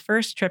 during his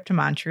first trip to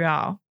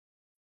Montreal.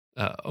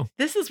 Uh-oh.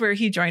 This is where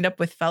he joined up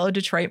with fellow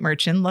Detroit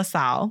merchant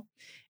LaSalle.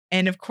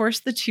 And of course,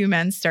 the two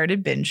men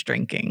started binge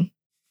drinking.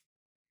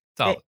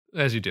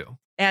 As you do.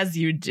 As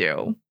you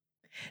do.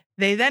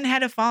 They then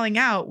had a falling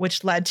out,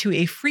 which led to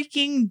a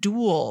freaking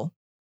duel.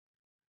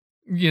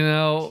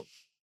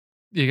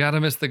 You got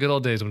to miss the good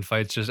old days when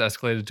fights just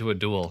escalated to a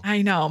duel.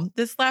 I know.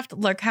 This left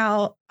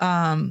LaSalle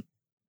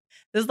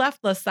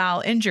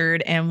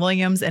injured and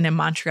Williams in a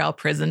Montreal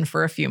prison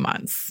for a few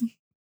months.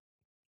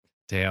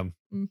 Damn.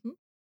 Mm-hmm.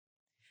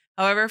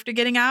 However, after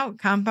getting out,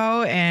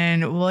 Campo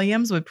and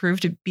Williams would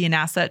prove to be an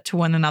asset to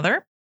one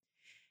another.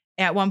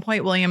 At one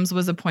point, Williams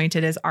was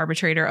appointed as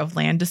arbitrator of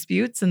land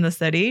disputes in the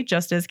city,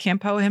 just as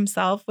Campo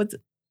himself was,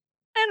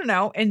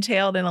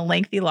 entailed in a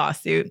lengthy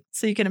lawsuit.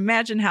 So you can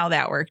imagine how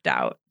that worked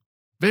out.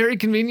 Very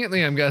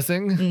conveniently, I'm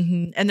guessing.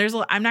 Mm-hmm.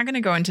 And I'm not going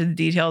to go into the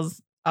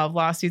details of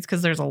lawsuits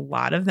because there's a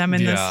lot of them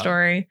in this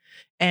story.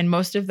 And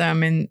most of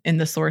them in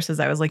the sources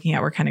I was looking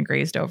at were kind of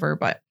grazed over,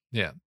 but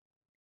yeah,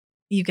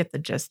 you get the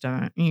gist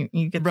of it.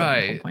 You get the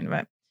whole point of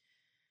it.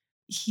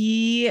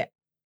 He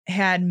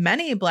had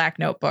many black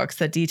notebooks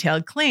that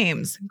detailed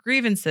claims,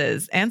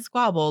 grievances, and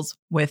squabbles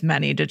with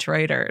many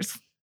Detroiters.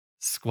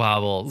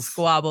 Squabbles.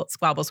 Squabbles.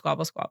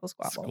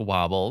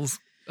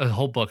 A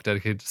whole book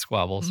dedicated to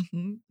squabbles.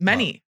 Mm-hmm.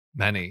 Many.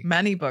 Wow.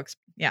 Many books.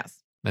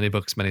 Yes. Many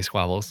books, many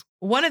squabbles.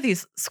 One of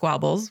these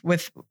squabbles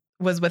was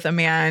with a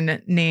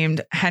man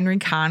named Henry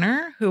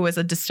Connor, who was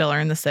a distiller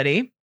in the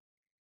city.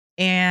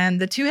 And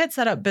the two had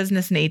set up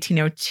business in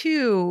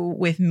 1802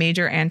 with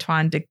Major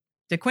Antoine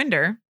de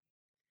Quinder.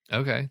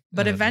 Okay.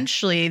 But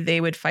eventually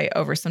they would fight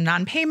over some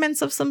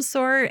non-payments of some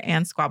sort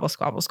and squabble.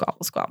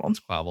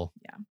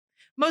 Yeah.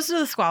 Most of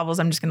the squabbles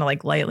I'm just going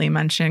to lightly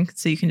mention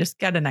so you can just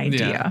get an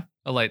idea. Yeah,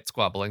 a light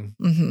squabbling.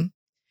 Mm-hmm.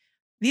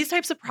 These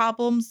types of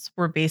problems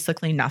were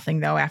basically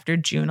nothing, though, after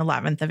June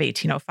 11th of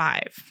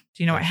 1805.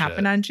 Do you know what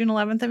happened on June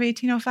 11th of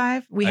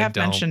 1805? We have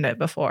mentioned it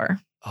before.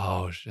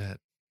 Oh, shit.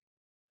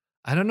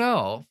 I don't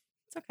know.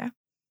 It's okay.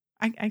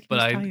 I can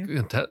tell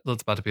you.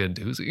 That's about to be a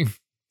doozy.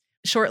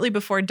 Shortly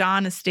before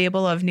dawn, a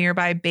stable of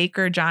nearby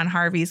Baker John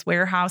Harvey's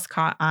warehouse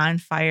caught on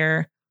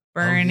fire,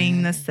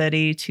 burning the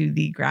city to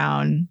the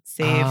ground,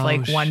 save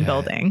one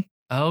building.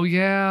 Oh,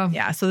 yeah.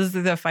 Yeah. So this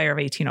is the fire of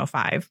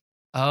 1805.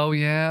 Oh,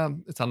 yeah.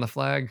 It's on the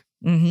flag.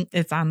 Mm-hmm.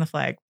 It's on the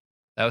flag.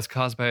 That was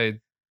caused by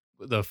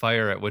the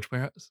fire at which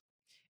warehouse?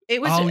 It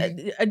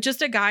was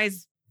just a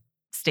guy's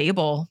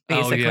stable,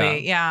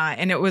 basically. Yeah.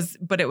 And it was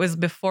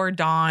before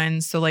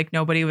dawn. So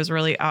nobody was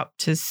really up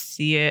to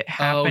see it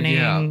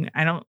happening.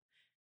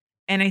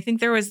 And I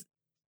think I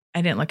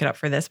didn't look it up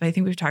for this, but I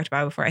think we've talked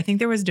about it before. I think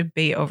there was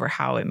debate over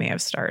how it may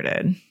have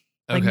started.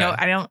 No,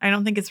 I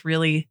don't think it's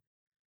really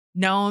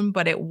known,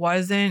 but it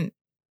wasn't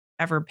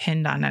ever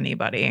pinned on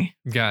anybody.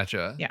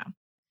 Gotcha. Yeah.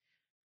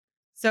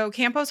 So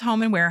Campo's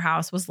home and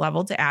warehouse was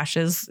leveled to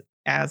ashes,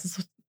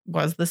 as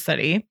was the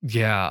city.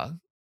 Yeah.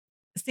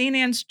 St.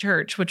 Anne's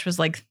Church, which was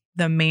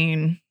the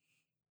main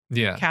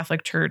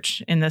Catholic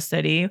church in the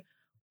city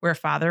where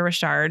Father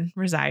Richard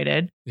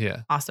resided,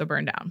 also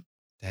burned down.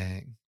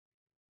 Dang.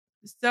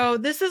 So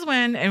this is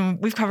when, and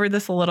we've covered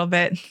this a little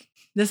bit,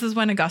 this is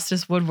when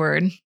Augustus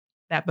Woodward,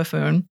 that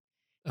buffoon,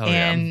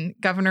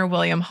 Governor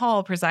William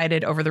Hull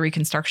presided over the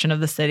reconstruction of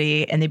the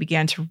city, and they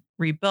began to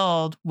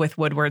rebuild with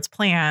Woodward's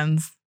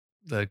plans.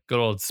 The good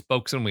old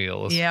spokes and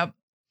wheels. Yep.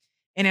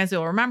 And as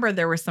you'll remember,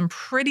 there were some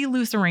pretty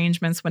loose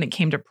arrangements when it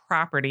came to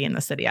property in the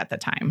city at the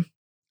time.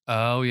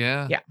 Oh,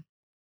 yeah. Yeah.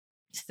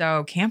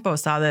 So Campo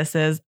saw this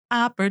as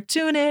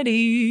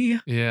opportunity.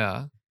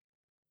 Yeah.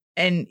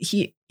 And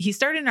he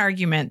started an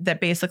argument that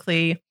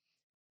basically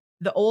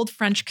the old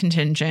French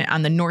contingent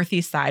on the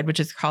northeast side, which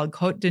is called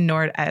Côte du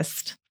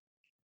Nord-Est,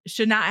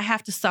 should not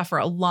have to suffer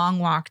a long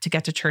walk to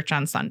get to church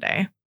on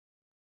Sunday.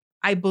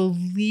 I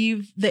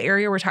believe the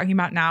area we're talking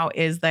about now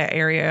is the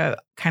area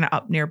kind of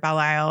up near Belle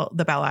Isle,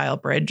 the Belle Isle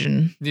Bridge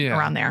and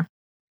around there.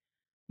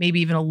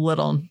 Maybe even a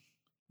little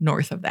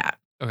north of that.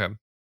 Okay.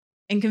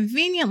 And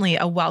conveniently,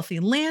 a wealthy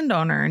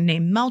landowner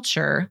named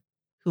Melcher,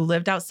 who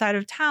lived outside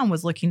of town,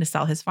 was looking to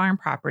sell his farm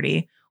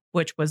property,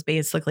 which was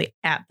basically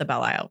at the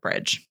Belle Isle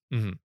Bridge.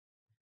 Mm-hmm.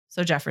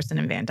 So Jefferson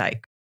and Van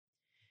Dyke.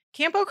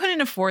 Campo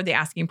couldn't afford the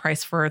asking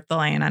price for the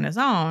land on his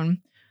own,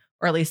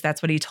 or at least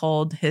that's what he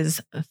told his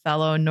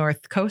fellow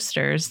North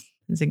Coasters,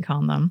 as he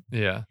called them.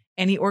 Yeah.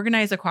 And he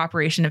organized a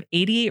cooperation of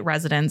 88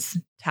 residents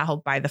to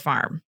help buy the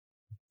farm.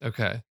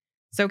 Okay.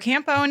 So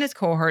Campo and his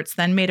cohorts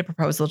then made a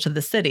proposal to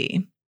the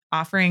city,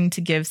 offering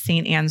to give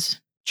St. Anne's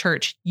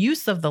Church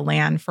use of the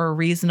land for a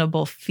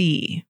reasonable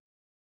fee.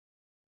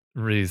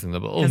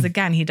 Reasonable. Because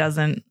again, he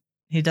doesn't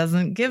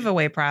give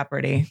away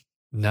property.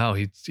 No,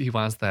 he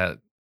wants that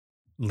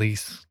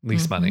lease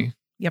money.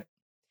 Yep.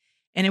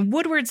 And in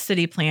Woodward's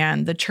city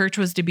plan, the church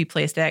was to be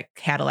placed at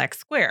Cadillac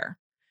Square.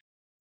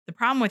 The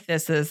problem with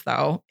this is,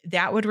 though,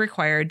 that would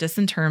require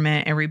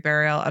disinterment and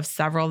reburial of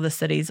several of the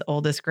city's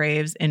oldest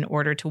graves in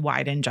order to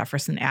widen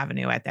Jefferson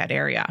Avenue at that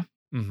area.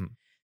 Mm-hmm.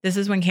 This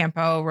is when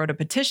Campo wrote a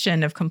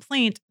petition of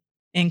complaint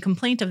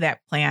of that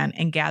plan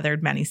and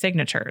gathered many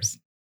signatures.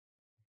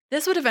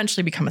 This would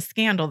eventually become a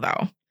scandal,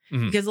 though,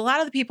 because a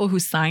lot of the people who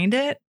signed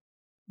it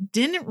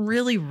didn't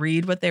really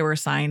read what they were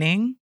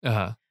signing.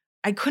 Uh-huh.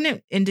 I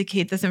couldn't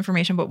indicate this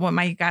information, but what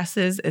my guess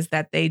is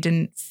that they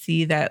didn't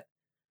see that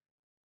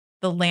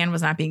the land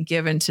was not being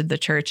given to the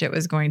church. It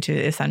was going to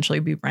essentially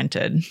be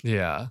rented.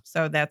 Yeah.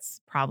 So that's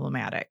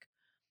problematic.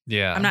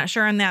 Yeah. I'm not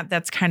sure on that.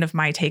 That's kind of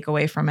my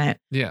takeaway from it.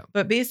 Yeah.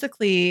 But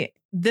basically,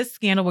 this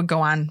scandal would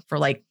go on for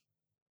like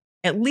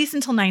at least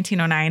until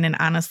 1909 and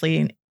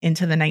honestly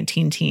into the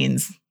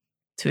 19-teens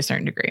to a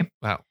certain degree.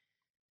 Wow.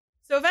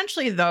 So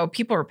eventually, though,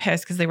 people were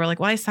pissed because they were like,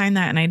 well, I signed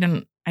that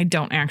and I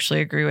don't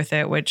actually agree with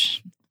it,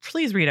 which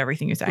please read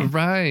everything you say.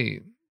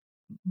 Right.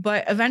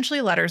 But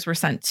eventually letters were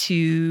sent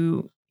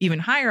to even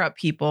higher up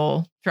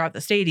people throughout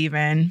the state,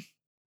 even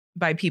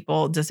by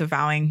people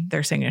disavowing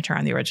their signature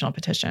on the original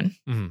petition.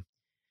 Mm-hmm.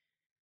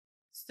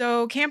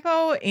 So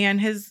Campo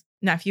and his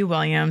nephew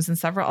Williams and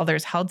several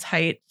others held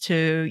tight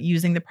to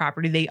using the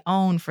property they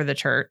owned for the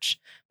church.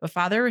 But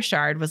Father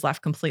Richard was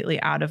left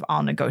completely out of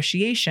all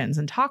negotiations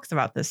and talks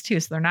about this too.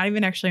 So they're not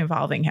even actually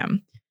involving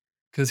him.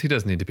 Because he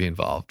does need to be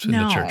involved in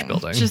the church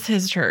building. It's just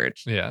his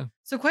church. Yeah.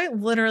 So quite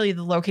literally,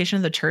 the location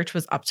of the church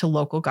was up to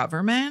local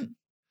government.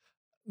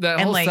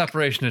 That whole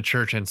separation of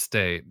church and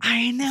state.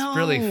 I know. It's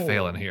really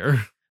failing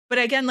here. But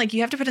again,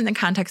 you have to put in the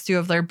context too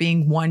of there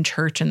being one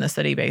church in the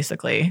city,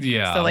 basically.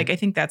 Yeah. So I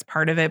think that's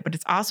part of it, but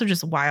it's also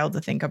just wild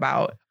to think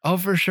about. Oh,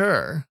 for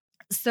sure.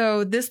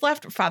 So this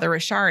left Father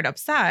Richard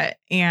upset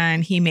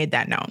and he made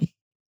that known.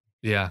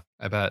 Yeah,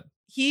 I bet.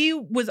 He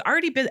was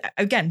already,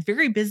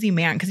 very busy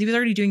man because he was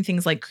already doing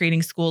things like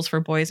creating schools for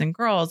boys and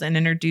girls and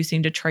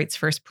introducing Detroit's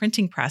first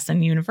printing press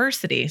and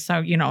university.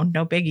 So,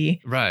 no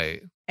biggie.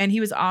 Right. And he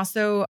was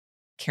also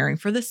caring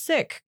for the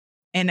sick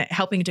and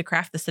helping to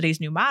craft the city's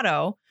new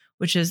motto,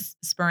 which is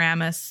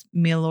Speramus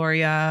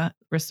Meloria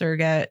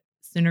Resurget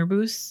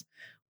Cinerbus.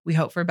 We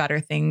hope for better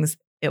things.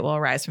 It will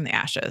arise from the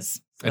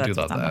ashes. So I do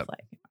love that.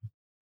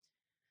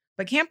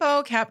 But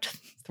Campo kept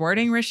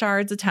thwarting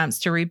Richard's attempts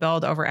to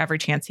rebuild over every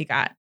chance he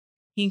got.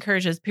 He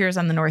encouraged his peers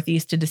on the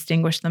Northeast to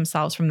distinguish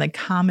themselves from the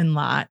common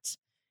lot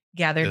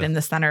gathered in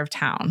the center of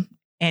town.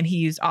 And he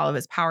used all of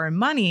his power and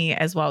money,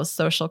 as well as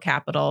social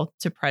capital,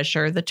 to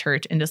pressure the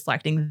church into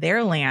selecting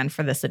their land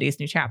for the city's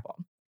new chapel.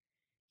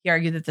 He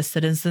argued that the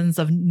citizens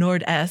of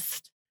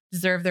Nordest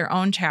deserve their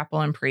own chapel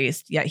and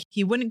priest, yet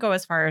he wouldn't go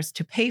as far as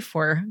to pay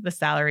for the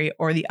salary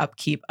or the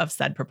upkeep of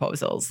said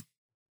proposals.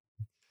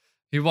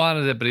 He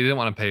wanted it, but he didn't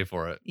want to pay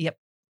for it. Yep.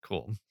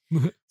 Cool.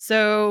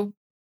 So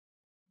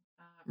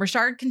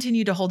Richard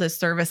continued to hold his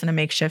service in a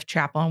makeshift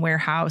chapel and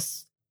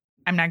warehouse.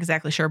 I'm not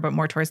exactly sure, but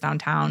more towards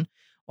downtown,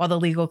 while the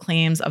legal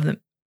claims of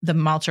the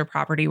Melcher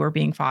property were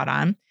being fought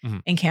on. Mm-hmm.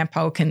 And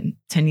Campo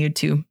continued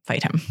to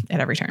fight him at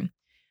every turn.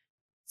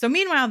 So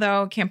meanwhile,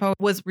 though, Campo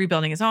was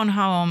rebuilding his own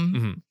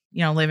home,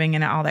 living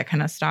in it, all that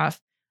kind of stuff.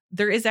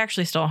 There is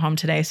actually still a home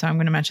today, so I'm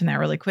going to mention that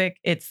really quick.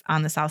 It's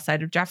on the south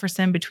side of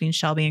Jefferson between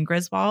Shelby and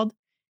Griswold.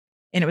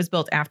 And it was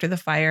built after the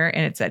fire,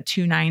 and it's at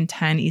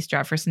 2910 East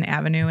Jefferson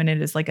Avenue, and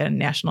it is like a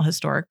National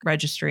Historic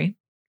Registry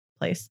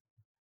place.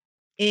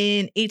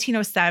 In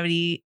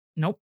 1807,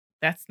 nope,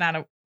 that's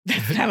not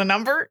a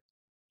number.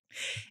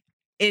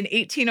 In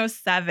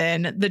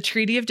 1807, the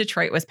Treaty of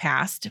Detroit was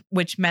passed,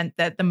 which meant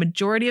that the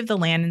majority of the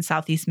land in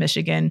Southeast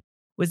Michigan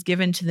was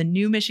given to the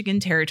new Michigan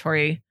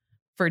Territory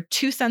for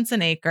 2 cents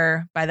an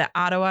acre by the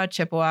Ottawa,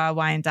 Chippewa,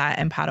 Wyandot,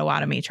 and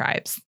Potawatomi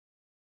tribes.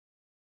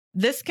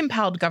 This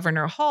compelled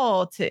Governor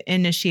Hull to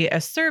initiate a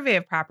survey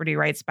of property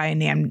rights by a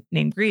man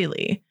named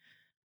Greeley.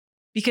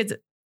 Because,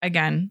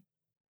 again,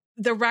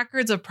 the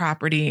records of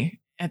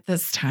property at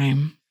this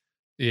time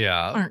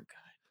aren't good.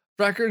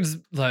 Records,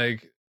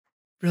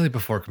 really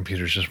before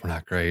computers just were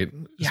not great.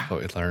 Just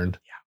what we learned.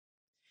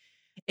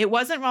 Yeah. It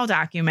wasn't well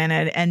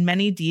documented, and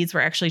many deeds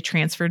were actually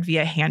transferred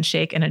via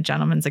handshake and a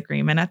gentleman's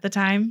agreement at the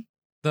time.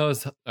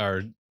 Those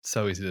are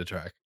so easy to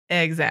track.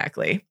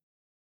 Exactly.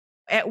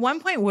 At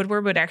one point,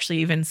 Woodward would actually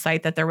even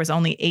cite that there was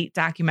only 8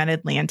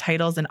 documented land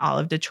titles in all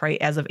of Detroit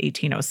as of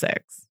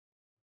 1806.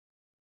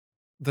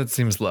 That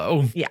seems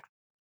low. Yeah.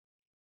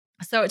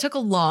 So it took a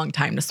long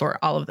time to sort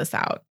all of this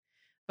out.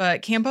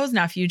 But Campeau's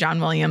nephew, John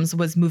Williams,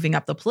 was moving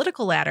up the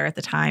political ladder at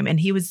the time, and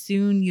he would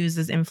soon use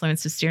his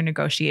influence to steer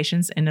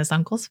negotiations in his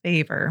uncle's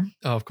favor.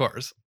 Oh, of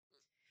course.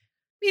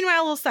 Meanwhile,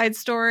 a little side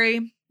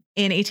story.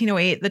 In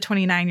 1808, the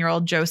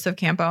 29-year-old Joseph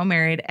Campeau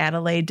married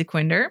Adelaide de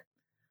Quinder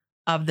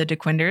of the de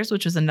Quinders,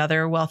 which was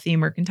another wealthy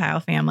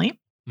mercantile family.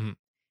 Mm-hmm.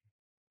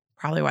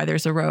 Probably why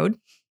there's a road.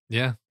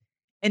 Yeah.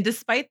 And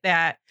despite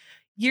that,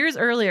 years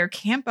earlier,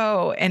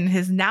 Campeau and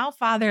his now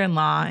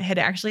father-in-law had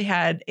actually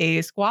had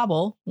a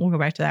squabble. We'll go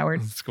back to that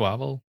word.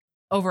 Squabble?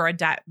 Over a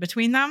debt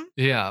between them.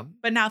 Yeah.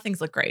 But now things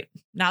look great.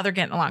 Now they're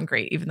getting along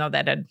great, even though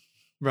that had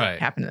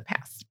happened in the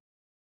past.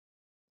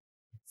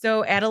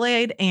 So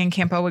Adelaide and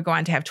Campeau would go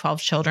on to have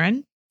 12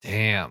 children.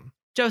 Damn.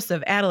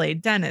 Joseph,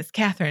 Adelaide, Dennis,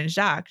 Catherine,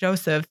 Jacques,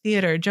 Joseph,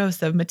 Theodore,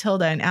 Joseph,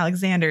 Matilda, and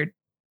Alexander,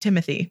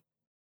 Timothy.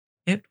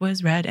 It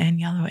was red and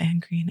yellow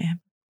and green and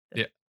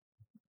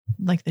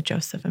like the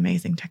Joseph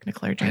Amazing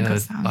Technicolor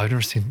Dreamcoat sound. I've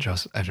never seen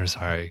Joseph. I'm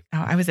sorry. Oh,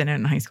 I was in it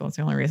in high school. It's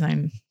the only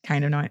reason I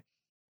kind of know it.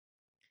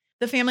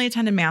 The family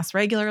attended mass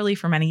regularly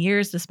for many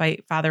years,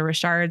 despite Father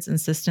Richard's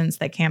insistence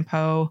that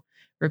Campeau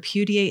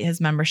repudiate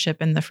his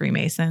membership in the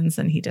Freemasons,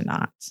 and he did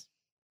not.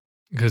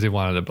 Because he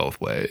wanted it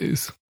both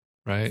ways,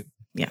 right?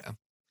 Yeah.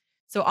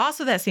 So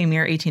also that same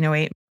year,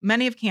 1808,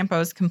 many of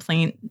Campeau's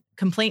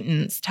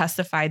complainants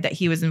testified that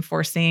he was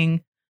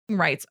enforcing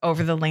rights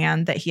over the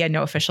land that he had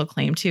no official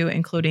claim to,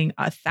 including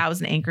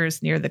 1,000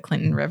 acres near the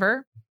Clinton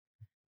River.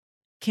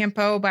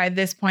 Campeau, by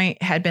this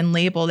point, had been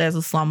labeled as a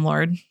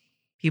slumlord.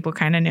 People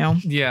kind of knew.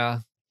 Yeah.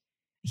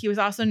 He was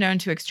also known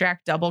to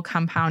extract double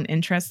compound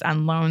interest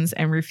on loans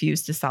and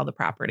refuse to sell the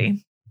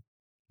property.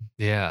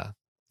 Yeah.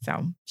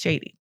 So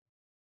shady.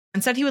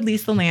 Instead, he would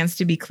lease the lands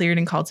to be cleared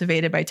and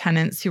cultivated by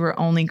tenants who were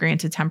only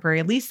granted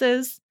temporary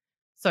leases.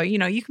 So,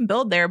 you can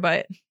build there,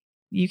 but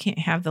you can't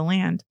have the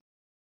land.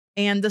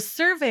 And the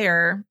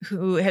surveyor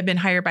who had been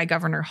hired by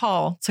Governor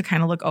Hull to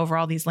kind of look over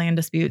all these land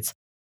disputes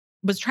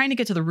was trying to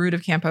get to the root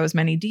of Campeau's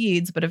many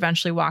deeds, but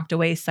eventually walked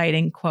away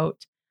citing,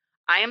 quote,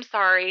 "I am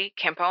sorry,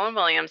 Campeau and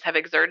Williams have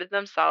exerted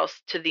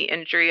themselves to the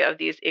injury of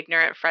these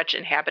ignorant French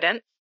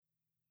inhabitants."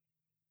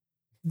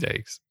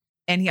 Yikes.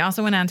 And he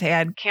also went on to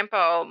add,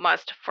 "Campeau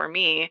must, for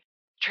me,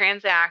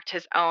 transact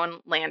his own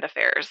land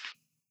affairs."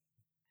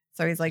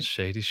 So he's like...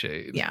 Shady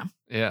shade. Yeah.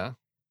 Yeah.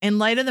 In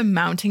light of the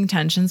mounting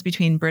tensions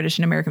between British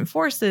and American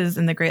forces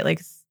in the Great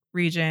Lakes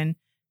region,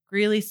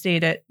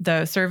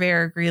 the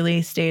surveyor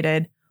Greeley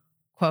stated,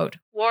 quote,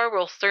 "War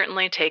will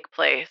certainly take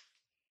place."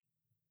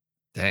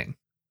 Dang.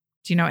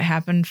 Do you know what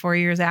happened 4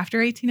 years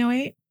after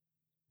 1808?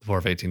 The War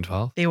of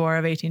 1812? The War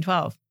of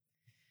 1812.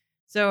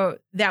 So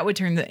that would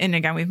turn and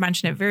again, we've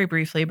mentioned it very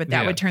briefly, but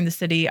that would turn the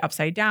city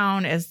upside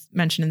down, as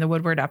mentioned in the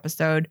Woodward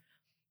episode.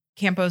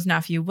 Campeau's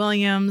nephew,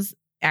 Williams,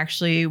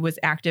 actually was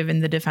active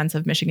in the defense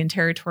of Michigan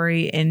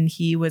Territory, and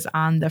he was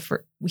one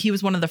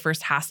of the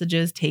first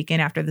hostages taken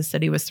after the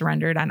city was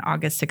surrendered on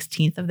August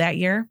 16th of that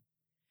year.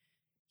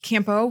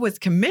 Campeau was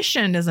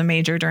commissioned as a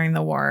major during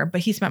the war,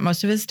 but he spent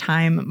most of his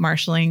time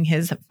marshaling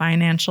his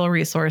financial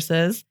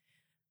resources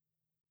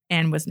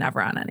and was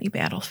never on any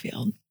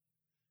battlefield.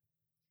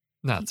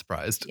 Not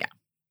surprised. Yeah.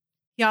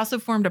 He also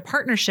formed a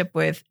partnership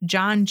with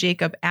John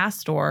Jacob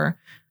Astor,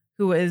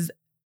 who was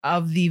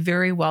of the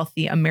very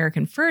wealthy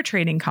American Fur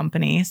Trading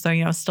Company.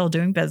 So, still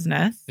doing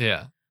business.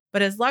 Yeah.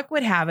 But as luck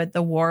would have it,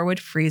 the war would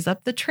freeze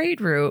up the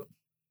trade route.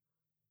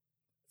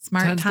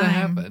 Smart Tends time. to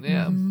happen,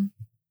 yeah. Mm-hmm.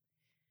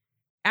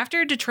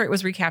 After Detroit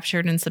was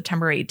recaptured in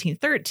September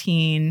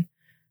 1813,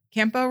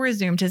 Campeau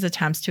resumed his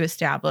attempts to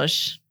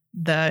establish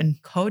the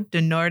Côte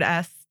du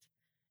Nord-Est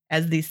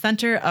as the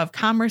center of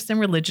commerce and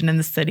religion in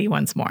the city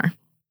once more.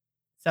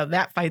 So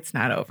that fight's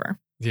not over.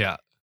 Yeah.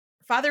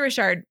 Father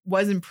Richard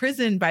was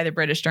imprisoned by the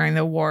British during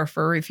the war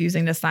for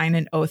refusing to sign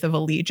an oath of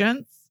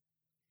allegiance,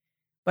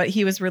 but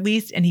he was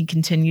released and he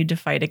continued to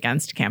fight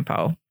against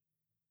Campeau.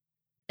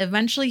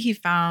 Eventually, he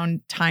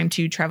found time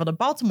to travel to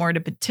Baltimore to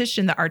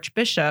petition the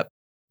Archbishop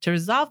to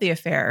resolve the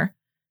affair,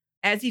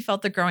 as he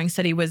felt the growing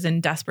city was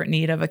in desperate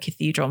need of a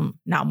cathedral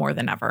now more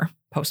than ever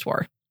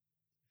post-war.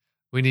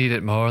 We need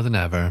it more than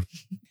ever.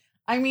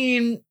 I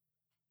mean,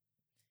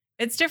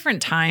 it's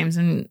different times,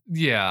 and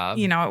yeah,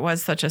 it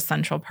was such a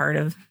central part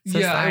of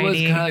society. Yeah, it was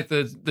kind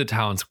of like the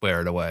town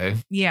squared away.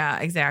 Yeah,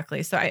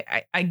 exactly. So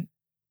I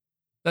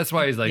that's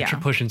why he's like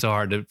pushing so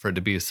hard for it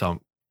to be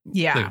some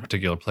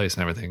particular place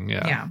and everything.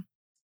 Yeah. Yeah.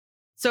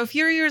 So a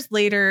few years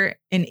later,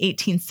 in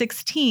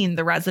 1816,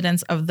 the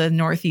residents of the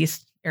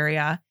Northeast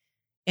area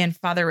and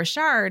Father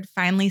Richard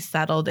finally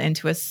settled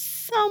into a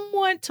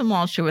somewhat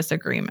tumultuous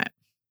agreement.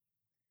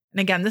 And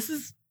again, this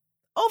is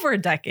over a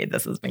decade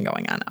this has been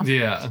going on now.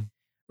 Yeah.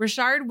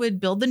 Richard would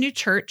build the new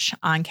church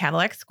on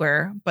Cadillac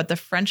Square, but the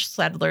French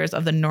settlers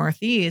of the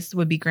Northeast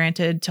would be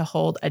granted to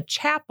hold a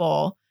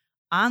chapel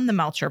on the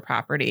Melcher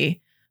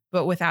property,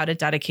 but without a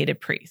dedicated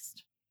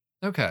priest.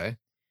 Okay.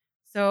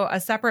 So a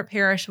separate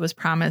parish was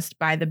promised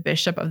by the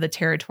bishop of the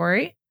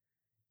territory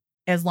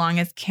as long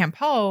as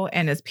Campeau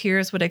and his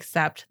peers would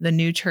accept the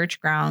new church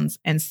grounds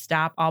and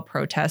stop all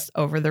protests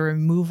over the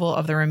removal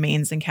of the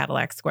remains in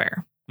Cadillac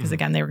Square. Because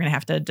again, they were going to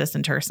have to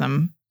disinter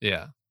some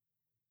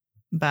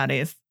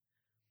bodies.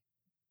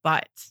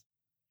 But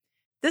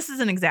this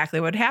isn't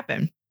exactly what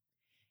happened.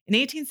 In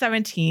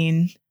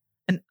 1817,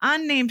 an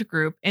unnamed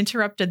group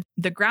interrupted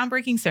the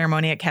groundbreaking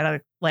ceremony at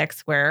Cadillac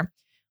Square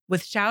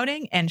with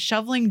shouting and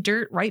shoveling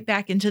dirt right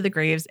back into the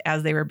graves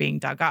as they were being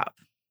dug up.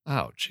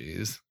 Oh,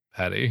 geez.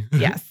 Petty.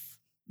 Yes.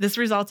 This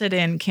resulted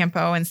in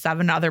Campeau and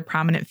 7 other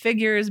prominent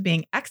figures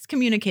being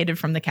excommunicated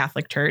from the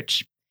Catholic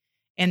Church,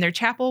 and their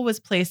chapel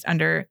was placed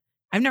under,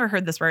 I've never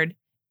heard this word,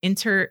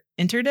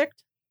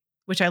 interdict,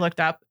 which I looked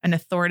up, an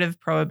authoritative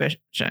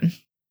prohibition.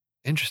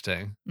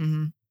 Interesting.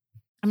 Mm-hmm.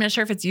 I'm not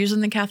sure if it's used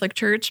in the Catholic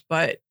Church,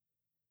 but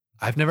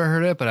I've never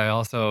heard it, but I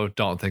also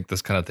don't think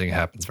this kind of thing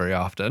happens very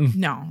often.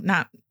 No,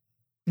 not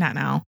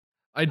now.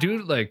 I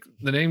do like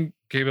the name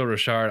Gabriel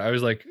Richard. I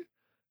was like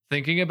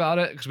thinking about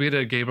it because we had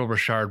a Gabriel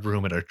Richard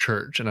room at our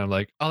church, and I'm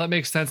like, oh, that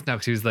makes sense now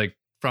because he's like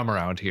from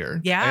around here.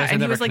 Yeah, and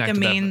he was like the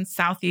main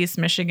Southeast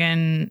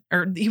Michigan,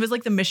 or he was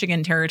like the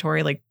Michigan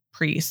territory like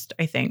priest,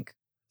 I think.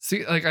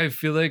 See, like I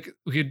feel like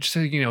we had just,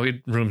 we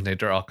had rooms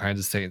named all kinds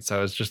of saints,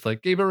 so it's just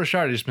like Gabriel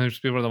Richard. He just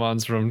must be one of the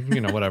ones from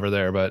whatever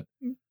there, but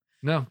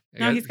no,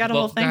 he's got a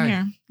whole thing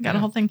here. Got a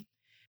whole thing.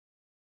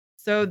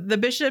 So the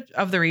bishop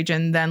of the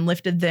region then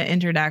lifted the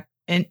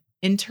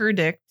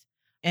interdict,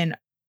 and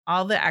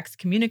all the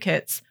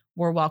excommunicates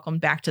were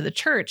welcomed back to the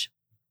church,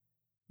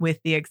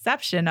 with the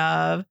exception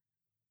of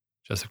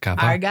Joseph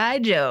Campeau. Our guy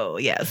Joe.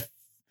 Yes.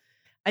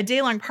 A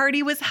day-long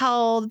party was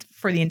held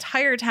for the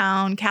entire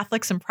town,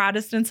 Catholics and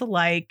Protestants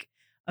alike,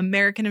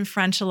 American and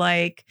French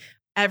alike,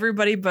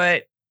 everybody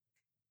but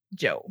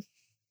Joe.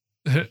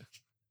 The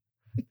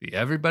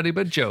everybody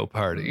but Joe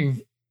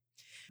party.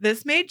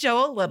 This made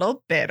Joe a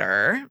little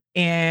bitter.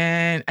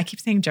 And I keep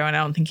saying Joe, and I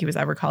don't think he was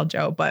ever called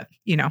Joe, but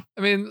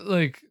I mean,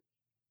 like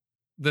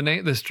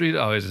the street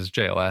always is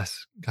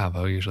JOS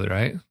Campeau usually,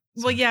 right?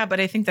 So. Well, yeah, but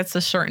I think that's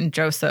a shortened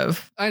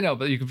Joseph. I know,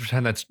 but you can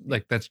pretend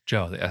that's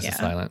Joe. The S is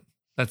silent.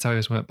 That's how he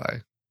just went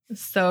by.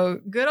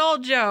 So good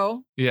old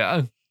Joe.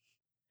 Yeah.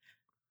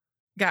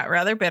 Got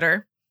rather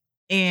bitter,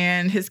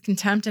 and his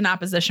contempt and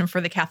opposition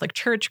for the Catholic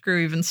Church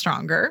grew even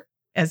stronger,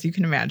 as you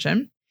can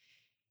imagine.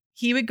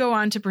 He would go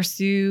on to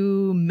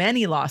pursue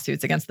many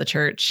lawsuits against the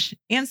church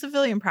and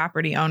civilian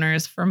property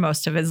owners for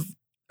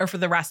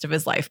the rest of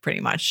his life,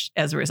 pretty much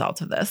as a result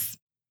of this.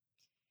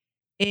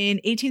 In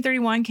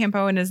 1831,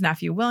 Campeau and his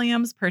nephew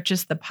Williams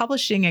purchased the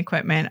publishing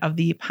equipment of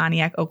the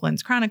Pontiac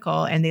Oaklands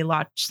Chronicle, and they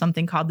launched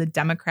something called the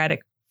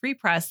Democratic Free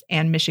Press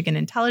and Michigan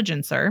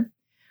Intelligencer,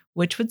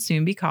 which would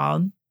soon be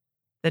called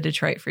the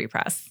Detroit Free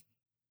Press.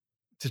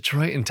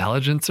 Detroit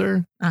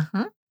Intelligencer?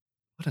 Uh-huh.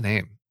 What a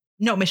name.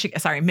 No,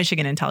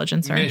 Michigan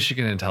Intelligencer.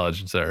 Michigan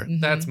Intelligencer. Mm-hmm.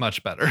 That's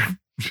much better.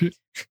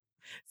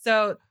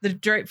 So the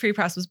Detroit Free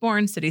Press was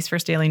born, city's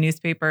first daily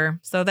newspaper.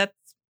 So that's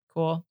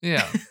cool.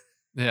 Yeah.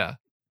 Yeah.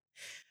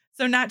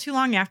 So not too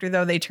long after,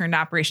 though, they turned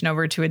operation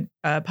over to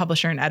a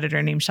publisher and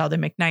editor named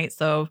Sheldon McKnight.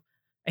 So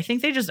I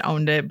think they just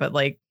owned it, but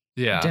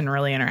didn't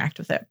really interact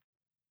with it.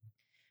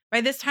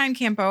 By this time,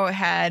 Campeau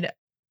had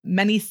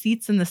many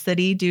seats in the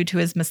city due to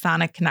his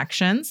Masonic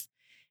connections.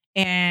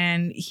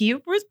 And he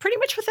was pretty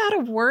much without a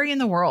worry in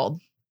the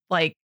world.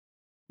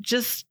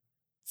 Just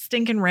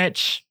stinking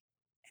rich.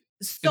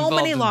 So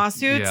many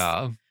lawsuits.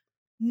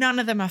 None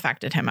of them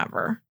affected him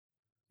ever.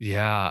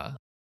 Yeah.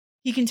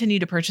 He continued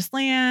to purchase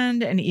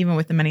land, and even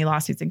with the many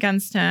lawsuits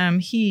against him,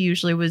 he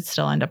usually would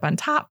still end up on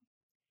top.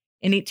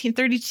 In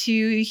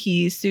 1832,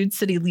 he sued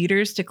city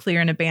leaders to clear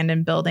an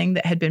abandoned building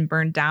that had been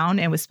burned down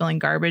and was spilling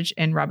garbage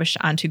and rubbish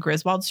onto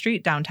Griswold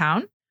Street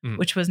downtown,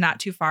 which was not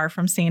too far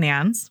from St.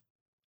 Anne's.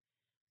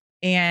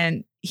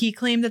 And he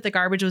claimed that the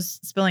garbage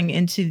was spilling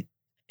into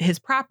his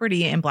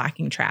property and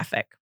blocking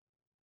traffic.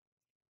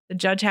 The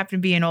judge happened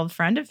to be an old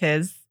friend of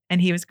his,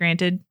 and he was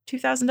granted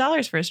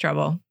 $2,000 for his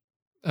trouble.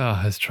 Oh,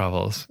 his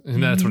troubles.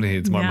 And that's when he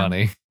needs more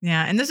money.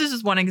 Yeah. And this is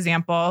just one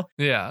example.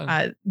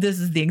 Yeah. This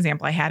is the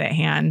example I had at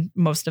hand.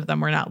 Most of them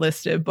were not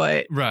listed,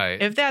 but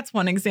if that's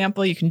one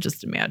example, you can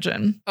just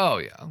imagine. Oh,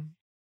 yeah.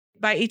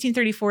 By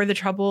 1834, the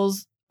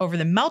troubles over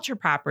the Melcher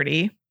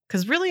property,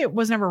 because really it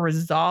was never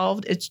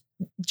resolved. It's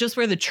just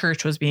where the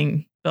church was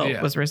being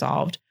built was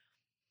resolved.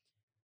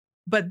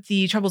 But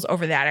the troubles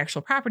over that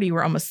actual property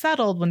were almost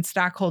settled when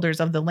stockholders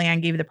of the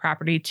land gave the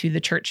property to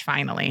the church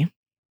finally.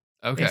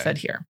 Okay. They said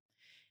here.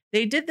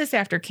 They did this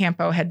after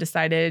Campeau had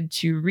decided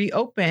to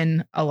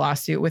reopen a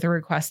lawsuit with a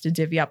request to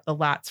divvy up the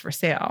lots for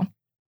sale.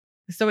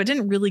 So it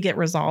didn't really get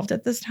resolved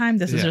at this time.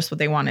 This is just what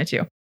they wanted to.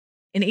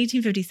 In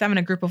 1857,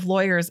 a group of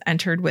lawyers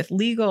entered with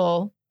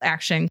legal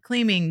action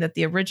claiming that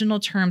the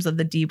original terms of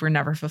the deed were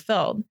never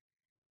fulfilled.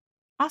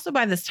 Also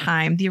by this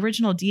time, the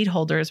original deed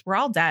holders were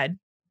all dead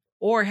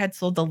or had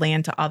sold the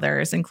land to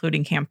others,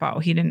 including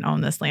Campeau. He didn't own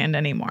this land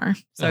anymore.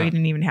 So he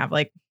didn't even have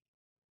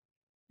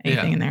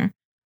anything in there.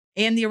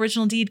 And the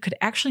original deed could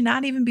actually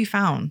not even be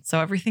found. So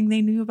everything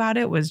they knew about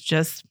it was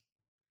just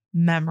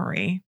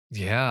memory.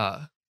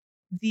 Yeah.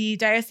 The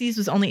diocese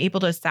was only able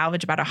to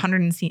salvage about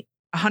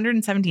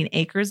 117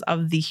 acres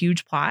of the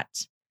huge plot.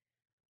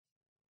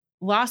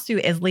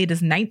 Lawsuit as late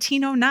as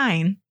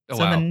 1909,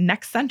 the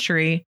next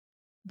century,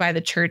 by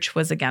the church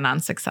was again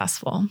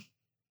unsuccessful.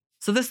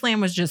 So this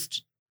land was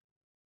just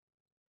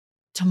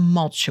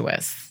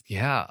tumultuous.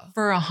 Yeah.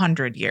 For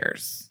 100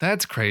 years.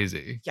 That's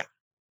crazy. Yeah.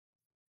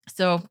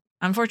 So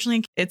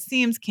unfortunately, it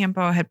seems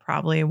Campeau had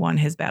probably won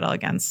his battle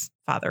against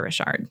Father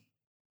Richard.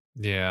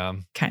 Yeah.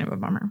 Kind of a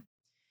bummer.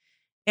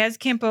 As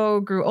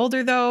Campeau grew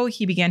older, though,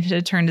 he began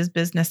to turn his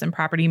business and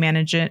property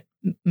management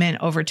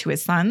over to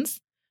his sons,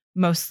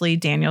 mostly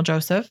Daniel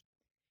Joseph.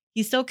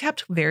 He still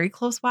kept very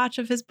close watch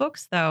of his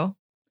books, though.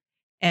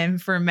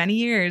 And for many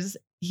years,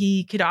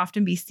 he could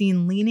often be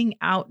seen leaning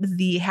out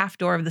the half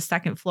door of the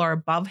second floor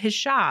above his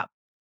shop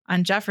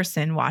on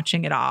Jefferson,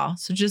 watching it all.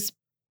 So just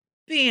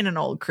being an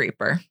old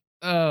creeper.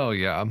 Oh,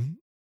 yeah.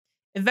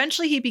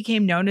 Eventually, he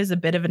became known as a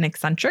bit of an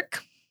eccentric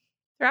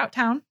throughout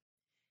town.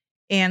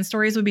 And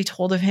stories would be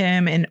told of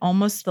him in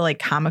almost the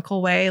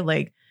comical way.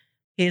 Like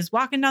he's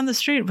walking down the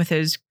street with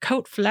his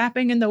coat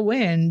flapping in the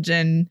wind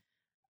and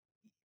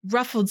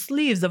ruffled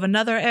sleeves of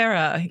another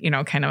era,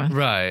 kind of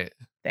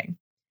thing.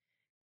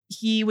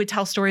 He would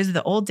tell stories of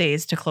the old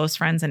days to close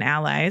friends and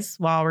allies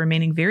while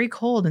remaining very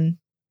cold and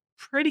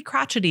pretty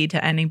crotchety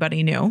to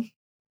anybody new.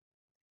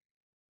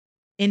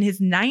 In his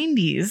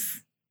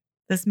 90s,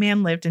 this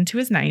man lived into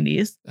his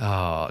 90s.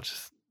 Oh,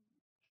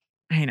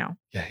 I know.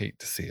 I hate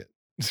to see it.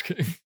 Just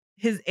kidding.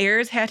 His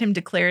heirs had him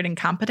declared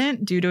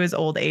incompetent due to his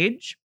old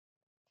age.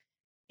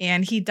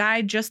 And he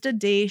died just a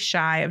day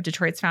shy of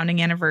Detroit's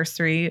founding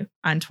anniversary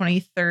on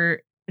July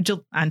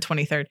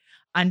 23rd,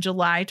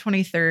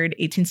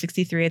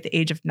 1863 at the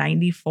age of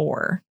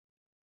 94.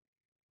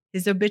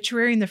 His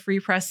obituary in the Free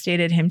Press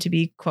stated him to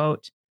be,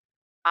 quote,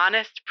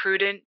 honest,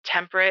 prudent,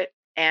 temperate,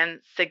 and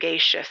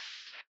sagacious,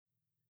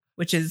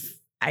 which is,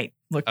 I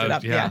looked it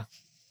up. Yeah.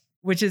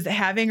 Which is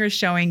having or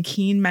showing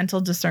keen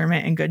mental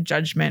discernment and good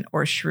judgment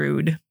or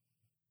shrewd.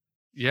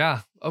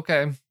 Yeah.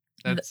 Okay.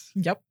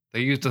 Yep. They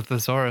used a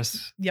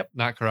thesaurus. Yep.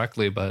 Not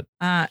correctly, but.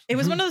 It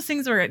was one of those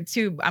things where,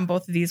 too, on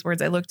both of these words,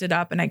 I looked it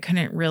up and I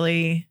couldn't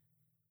really.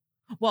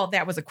 Well,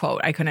 that was a quote.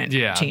 I couldn't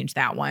change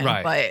that one.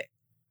 Right. But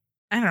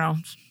I don't know.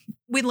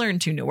 We learned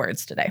 2 new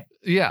words today.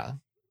 Yeah.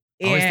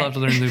 Always love to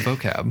learn new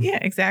vocab. Yeah,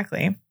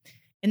 exactly.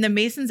 And the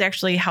Masons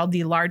actually held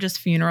the largest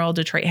funeral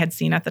Detroit had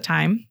seen at the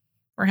time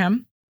for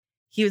him.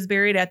 He was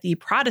buried at the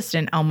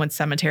Protestant Elmwood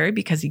Cemetery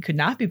because he could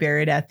not be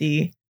buried at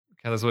the...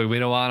 That's why we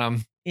don't want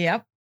him.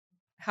 Yep.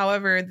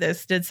 However,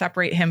 this did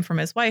separate him from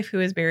his wife, who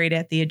is buried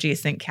at the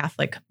adjacent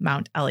Catholic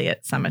Mount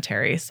Eliot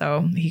Cemetery.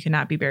 So he could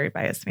not be buried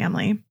by his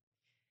family.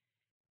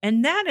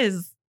 And that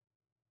is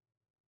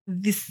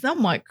the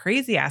somewhat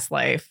crazy ass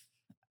life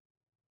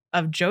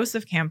of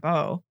Joseph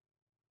Campeau,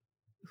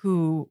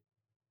 who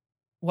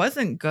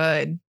wasn't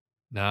good.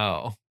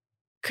 No.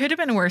 Could have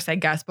been worse, I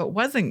guess, but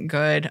wasn't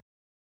good.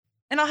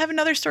 And I'll have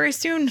another story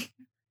soon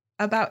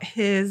about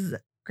his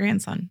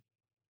grandson.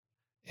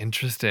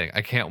 Interesting.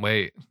 I can't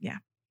wait. Yeah.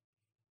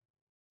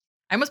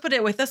 I almost put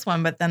it with this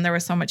one, but then there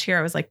was so much here.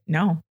 I was like,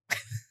 no.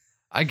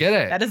 I get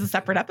it. That is a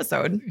separate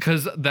episode.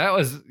 Because that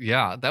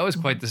was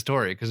quite the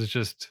story. Because it's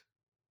just,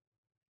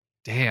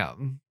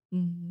 damn.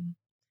 Mm-hmm.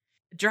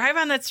 Drive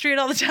on that street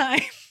all the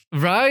time.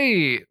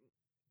 Right.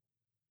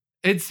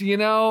 It's,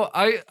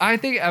 I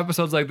think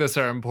episodes like this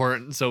are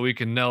important so we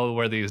can know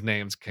where these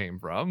names came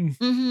from.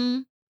 Mm-hmm.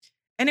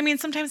 And I mean,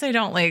 sometimes I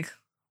don't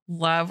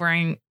love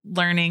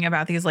learning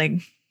about these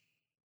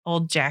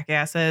old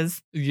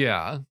jackasses.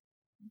 Yeah.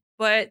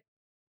 But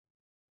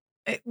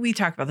we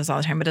talk about this all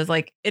the time, but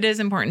it is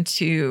important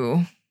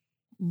to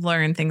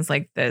learn things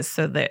like this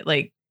so that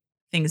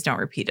things don't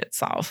repeat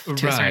itself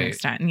to a certain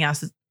extent. And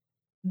yes,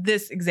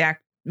 this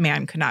exact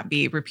man could not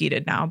be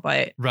repeated now,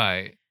 but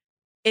right.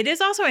 It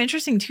is also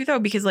interesting too, though,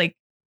 because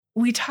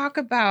we talk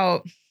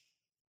about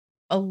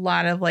a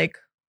lot of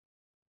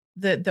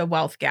the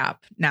wealth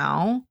gap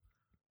now,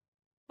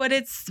 but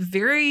it's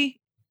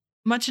very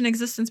much in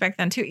existence back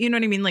then too. You know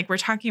what I mean? We're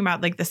talking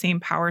about the same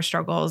power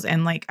struggles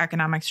and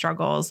economic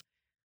struggles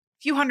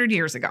a few hundred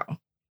years ago.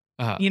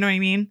 Uh-huh. You know what I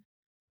mean?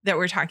 That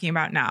we're talking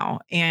about now.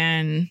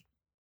 And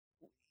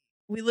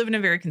we live in a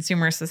very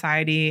consumer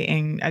society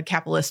and a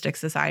capitalistic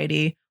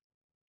society.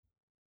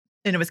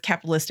 And it was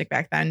capitalistic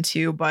back then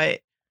too.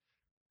 But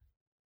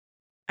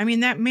I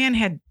mean, that man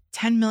had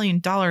 $10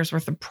 million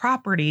worth of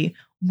property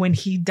when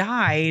he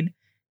died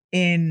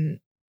in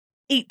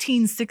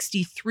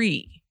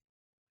 1863.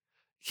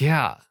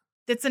 Yeah.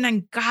 That's an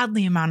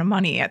ungodly amount of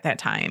money at that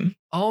time.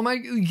 Oh my,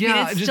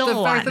 yeah. It's just still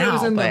the fact that it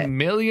was in the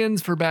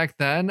millions for back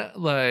then,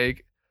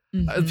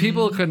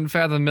 people couldn't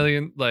fathom $1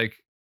 million,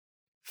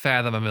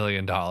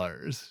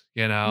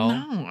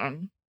 No.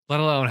 Let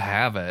alone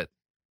have it.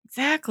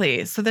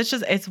 Exactly. So that's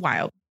it's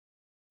wild.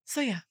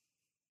 So yeah.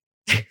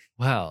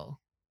 Well,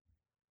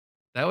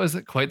 that was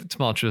quite the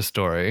tumultuous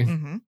story.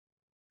 Mm-hmm.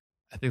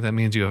 I think that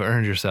means you have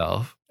earned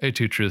yourself a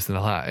 2 truths and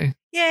a lie.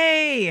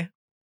 Yay.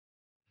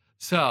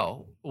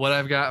 So what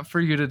I've got for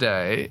you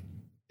today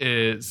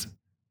is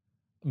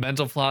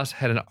Mental Floss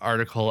had an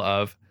article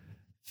of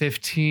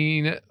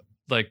 15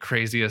 like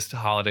craziest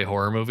holiday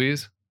horror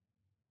movies.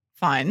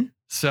 Fun.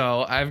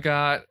 So I've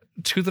got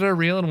 2 that are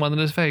real and 1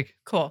 that is fake.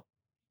 Cool.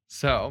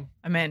 So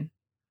I'm in.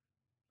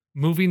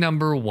 Movie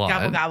number 1.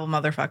 Gobble gobble,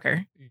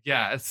 motherfucker.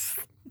 Yes.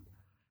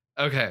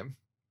 Okay.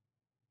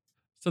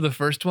 So the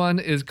first one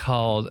is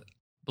called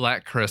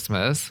Black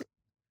Christmas.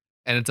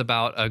 And it's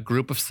about a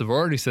group of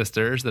sorority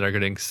sisters that are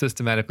getting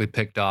systematically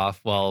picked off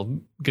while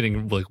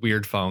getting like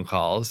weird phone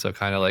calls. So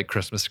kind of like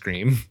Christmas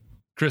Scream,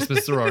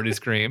 Christmas sorority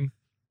Scream.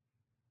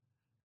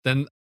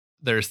 Then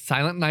there's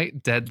Silent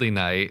Night, Deadly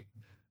Night,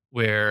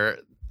 where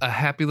a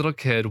happy little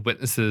kid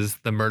witnesses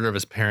the murder of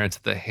his parents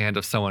at the hand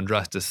of someone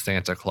dressed as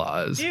Santa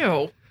Claus.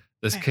 Ew.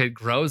 This kid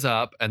grows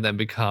up and then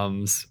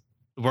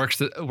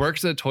works at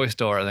a toy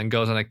store and then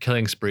goes on a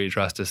killing spree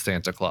dressed as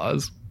Santa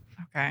Claus.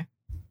 Okay.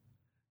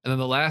 And then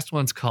the last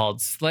one's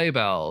called Sleigh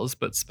Bells,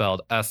 but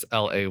spelled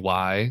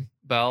S-L-A-Y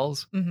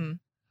bells. Mm-hmm.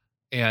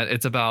 And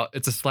it's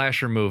a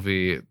slasher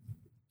movie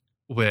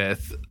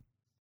with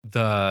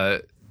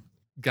the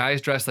guys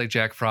dressed like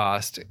Jack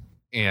Frost,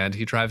 and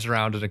he drives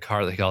around in a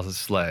car that he calls a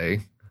sleigh.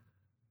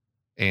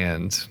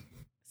 And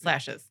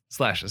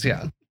slashes,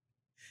 yeah.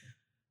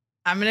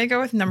 I'm going to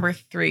go with number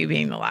 3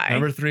 being the lie.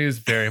 Number 3 is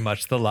very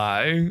much the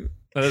lie.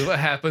 That is what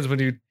happens when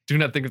you do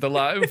not think of the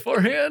lie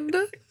beforehand.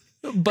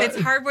 But it's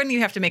hard when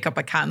you have to make up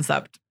a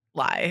concept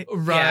lie.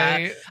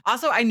 Right. Yeah.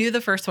 Also, I knew the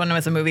first one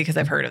was a movie because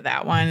I've heard of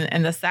that one.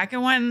 And the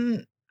second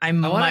one, I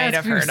might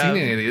have heard of. Seen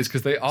any of these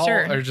because they all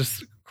are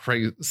just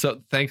crazy.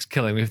 So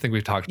Thanksgiving, we think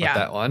we've talked about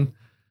that one.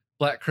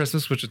 Black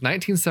Christmas, which is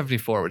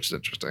 1974, which is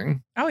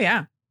interesting. Oh,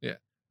 yeah. Yeah.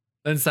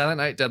 Then Silent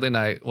Night, Deadly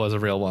Night was a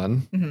real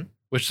one,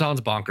 which sounds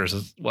bonkers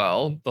as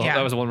well.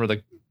 That was the one where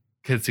the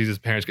kid sees his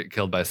parents get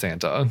killed by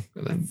Santa.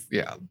 And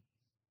then,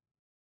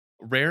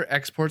 Rare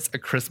Exports, A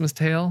Christmas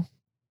Tale.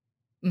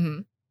 Mm-hmm.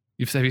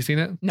 Have you seen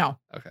it? No.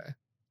 Okay.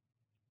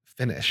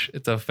 Finnish.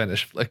 It's a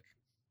Finnish flick.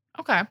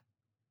 Okay.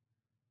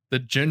 The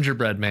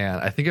Gingerbread Man.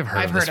 I think I've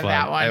heard of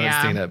that one. I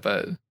haven't seen it,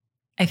 but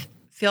I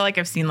feel like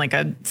I've seen like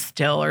a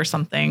still or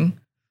something.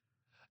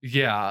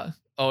 Yeah.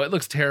 Oh, it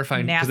looks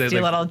terrifying. Nasty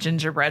little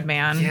gingerbread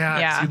man.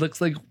 Yeah. He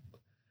looks like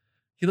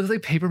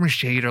paper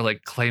mache or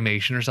like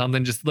claymation or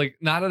something. Just like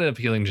not an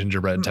appealing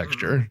gingerbread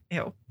texture.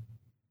 Ew.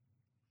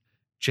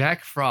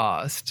 Jack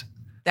Frost.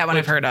 That one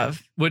I've heard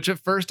of. Which at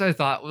first I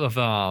thought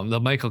of the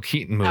Michael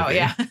Keaton movie. Oh,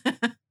 yeah.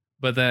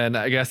 But then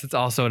I guess it's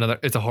also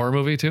it's a horror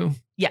movie too?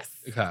 Yes.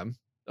 Okay.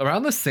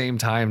 Around the same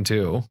time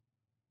too.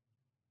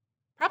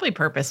 Probably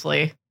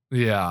purposefully.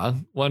 Yeah.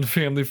 One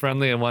family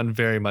friendly and one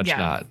very much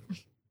not.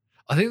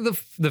 I think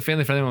the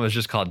family friendly one was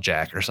just called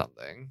Jack or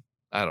something.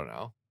 I don't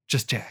know.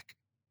 Just Jack.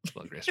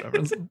 Little Grace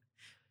reference.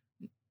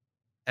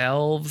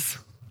 Elves.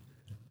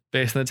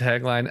 Based on the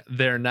tagline,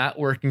 they're not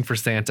working for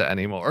Santa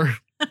anymore.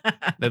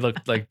 They look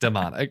like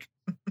demonic.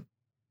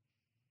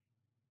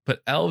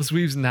 But elves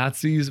weaves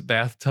Nazis,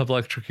 bathtub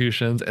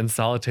electrocutions, and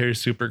solitary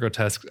super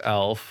grotesque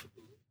elf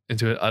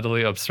into an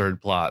utterly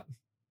absurd plot.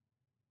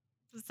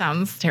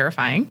 Sounds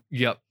terrifying.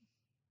 Yep.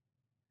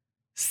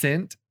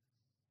 Sint.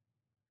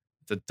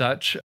 It's a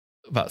Dutch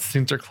about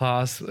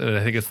Sinterklaas.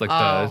 I think it's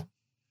like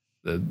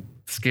the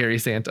scary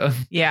Santa.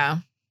 Yeah.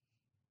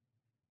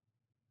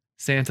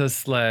 Santa's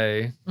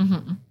sleigh.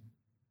 Mm-hmm.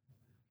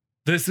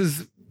 This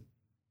is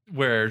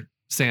where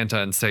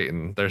Santa and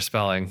Satan, their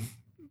spelling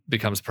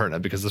becomes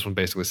pertinent because this one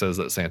basically says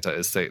that Santa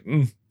is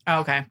Satan.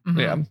 Oh, okay. Mm-hmm.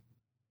 Yeah.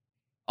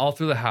 All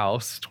Through the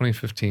House,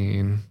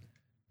 2015.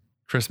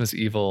 Christmas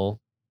Evil.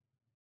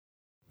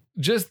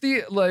 Just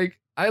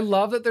I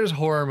love that there's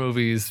horror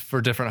movies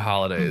for different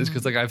holidays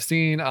because I've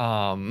seen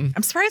I'm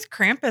surprised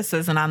Krampus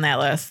isn't on that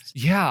list.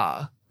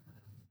 Yeah.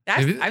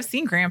 I've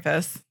seen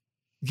Krampus.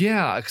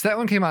 Yeah, because that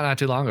one came out not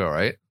too long ago,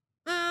 right?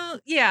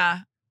 Yeah.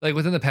 Like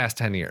within the past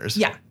 10 years.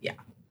 Yeah.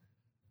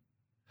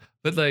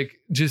 But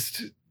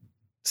just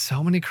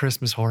so many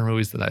Christmas horror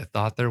movies that I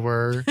thought there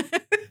were.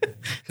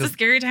 It's a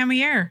scary time of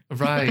year.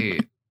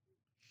 Right.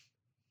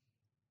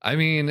 I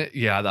mean,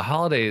 yeah, the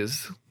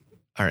holidays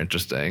are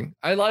interesting.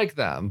 I like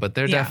them, but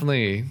they're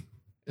definitely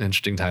an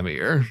interesting time of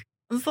year.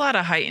 There's a lot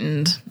of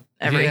heightened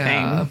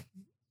everything,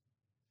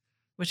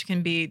 which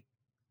can be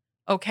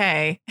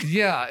okay.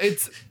 Yeah,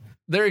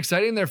 they're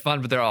exciting, they're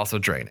fun, but they're also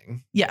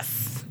draining.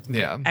 Yes.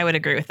 Yeah. I would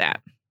agree with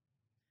that.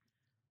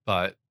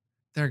 But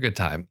they're a good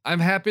time. I'm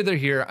happy they're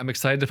here. I'm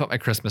excited to put my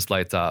Christmas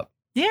lights up.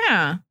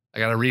 Yeah. I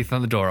got a wreath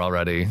on the door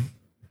already.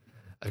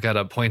 I've got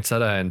a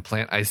poinsettia and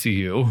plant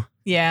ICU.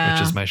 Yeah.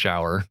 Which is my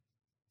shower.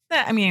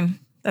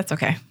 That's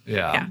okay.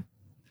 Yeah.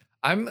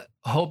 I'm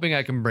hoping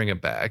I can bring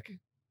it back.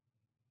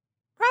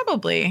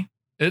 Probably.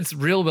 It's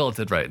real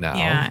wilted right now.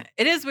 Yeah.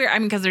 It is weird.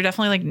 Because they're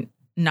definitely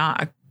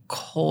not a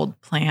cold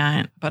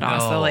plant, but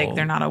also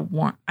they're not a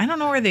warm. I don't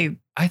know where they.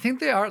 I think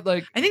they are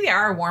I think they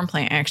are a warm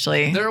plant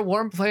actually. They're a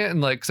warm plant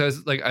and so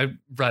I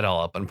read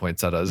all up on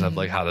poinsettias of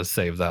how to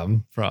save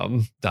them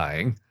from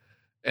dying.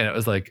 And it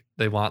was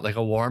they want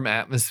a warm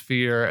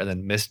atmosphere and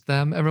then mist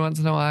them every once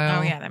in a while.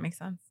 Oh yeah, that makes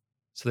sense.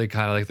 So they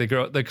kind of like, they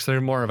grow, like, so they're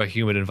more of a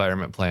humid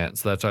environment plant.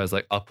 So that's why I was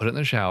like, I'll put it in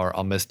the shower.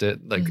 I'll mist it.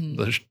 Like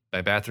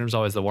my bathroom's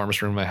always the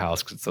warmest room in my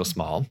house because it's so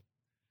small.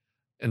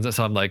 And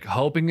so I'm like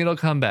hoping it'll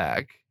come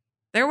back.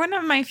 They're one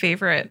of my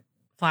favorite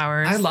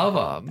flowers. I love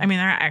them. I mean,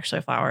 they're not actually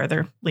a flower,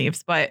 they're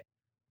leaves, but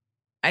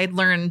I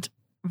learned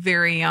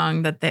very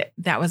young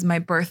that was my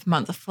birth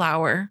month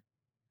flower.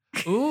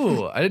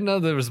 Ooh, I didn't know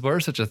there was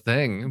such a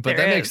thing, but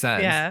that makes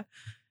sense. Yeah.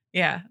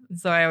 Yeah.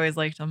 So I always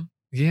liked them.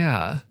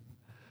 Yeah.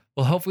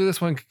 Well, hopefully this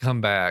one can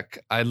come back.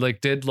 I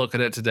did look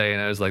at it today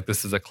and I was like,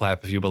 this is a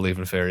clap if you believe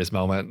in fairies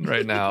moment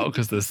right now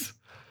because this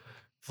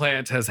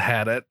plant has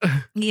had it.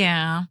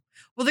 Yeah.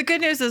 Well, the good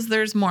news is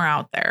there's more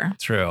out there.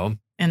 True.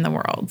 In the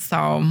world.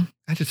 So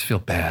I just feel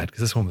bad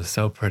because this one was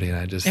so pretty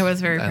and it was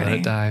very pretty. Let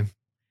it die.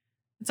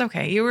 It's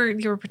okay. You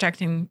were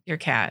protecting your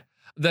cat.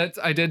 That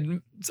I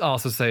did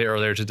also say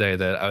earlier today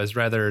that I was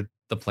rather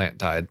the plant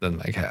died than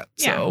my cat.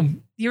 Yeah. So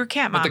you were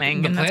cat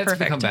momming, and that's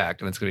perfect. Can come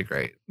back and it's gonna be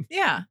great.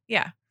 Yeah.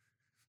 Yeah.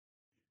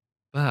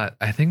 But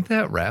I think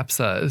that wraps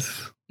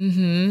us.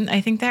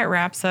 I think that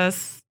wraps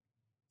us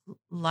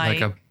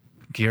like a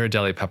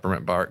Ghirardelli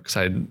peppermint bark because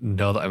I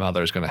know that my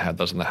mother's going to have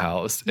those in the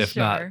house. If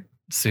not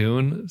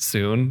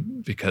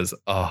soon, because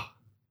have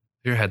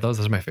you had those?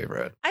 Those are my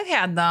favorite. I've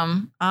had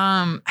them.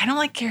 I don't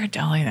like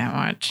Ghirardelli that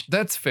much.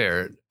 That's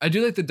fair. I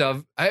do like the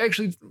Dove. I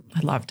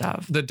love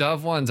Dove. The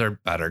Dove ones are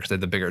better because they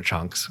have the bigger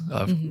chunks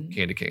of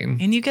candy cane.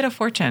 And you get a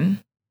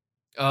fortune.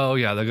 Oh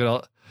yeah, the good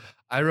old.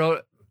 I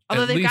wrote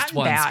at least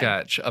one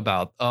sketch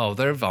about,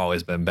 they've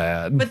always been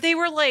bad. But they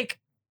were like,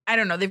 I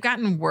don't know, they've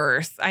gotten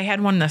worse. I had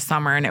one this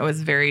summer and it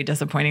was very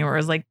disappointing where it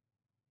was like,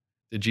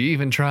 did you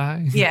even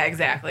try? Yeah,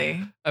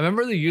 exactly. I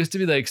remember they used to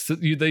be like,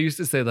 they used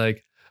to say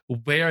like,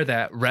 wear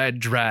that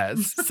red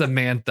dress,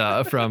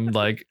 Samantha from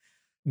like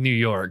New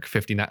York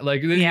 59.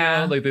 Like, you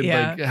know, like they'd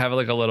like have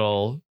like a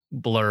little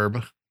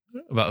blurb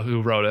about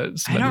who wrote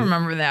it. I don't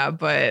remember that,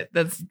 but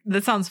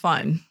that sounds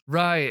fun.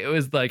 Right. It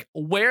was like,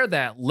 wear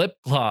that lip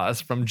gloss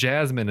from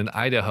Jasmine in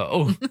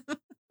Idaho.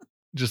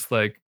 Just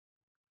like,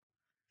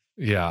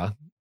 yeah.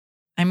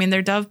 I mean,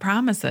 they're Dove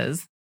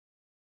Promises.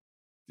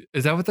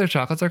 Is that what their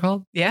chocolates are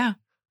called? Yeah.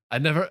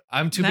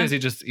 I'm too busy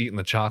just eating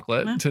the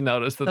chocolate to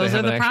notice that those they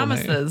have are the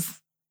promises. Name.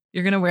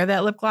 You're going to wear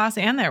that lip gloss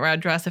and that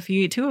red dress if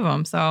you eat two of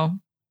them. So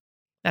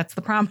that's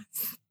the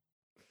promise.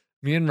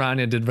 Me and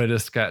Rania did write a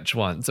sketch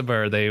once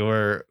where they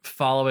were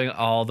following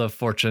all the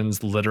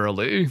fortunes,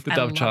 literally the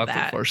Dove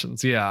chocolate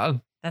fortunes. Yeah.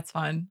 That's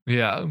fun.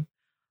 Yeah.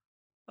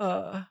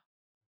 But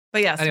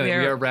yes. Anyway,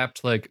 we are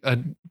wrapped like a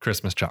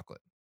Christmas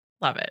chocolate.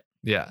 Love it.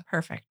 Yeah.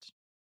 Perfect.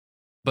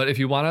 But if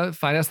you want to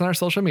find us on our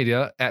social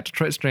media at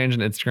Detroit Strange on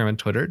Instagram and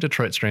Twitter,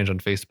 Detroit Strange on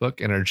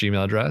Facebook, and our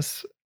Gmail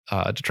address,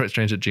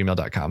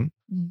 DetroitStrange@gmail.com.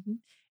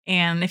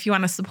 And if you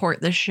want to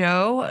support the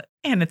show,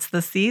 and it's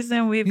the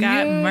season, we've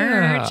got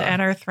merch at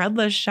our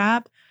Threadless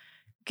shop.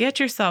 Get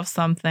yourself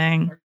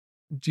something.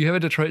 Do you have a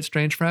Detroit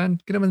Strange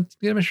friend? Get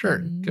him a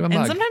shirt. Give him a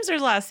mug. And sometimes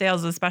there's a lot of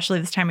sales, especially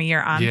this time of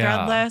year on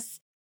Threadless.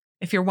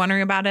 If you're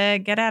wondering about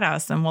it, get at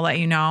us and we'll let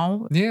you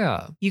know.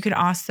 Yeah. You could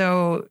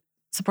also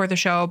support the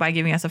show by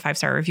giving us a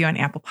 5-star review on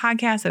Apple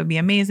Podcasts. It would be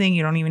amazing.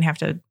 You don't even have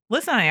to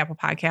listen on Apple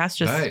Podcasts.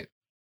 Just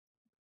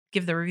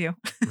give the review.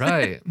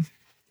 Right.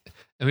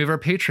 And we have our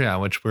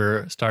Patreon, which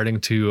we're starting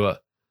to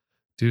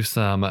do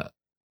some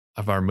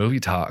of our movie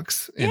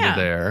talks into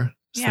there.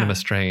 Cinema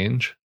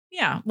Strange.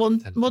 Yeah.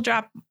 We'll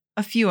drop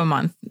a few a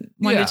month,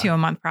 1 to 2 a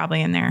month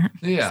probably in there.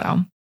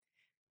 Yeah.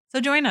 So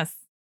join us.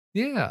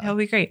 Yeah. It'll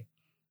be great.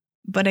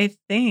 But I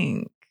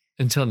think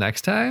until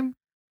next time,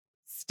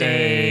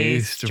 stay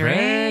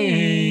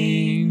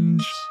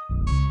strange.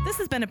 This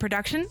has been a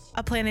production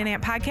of Planet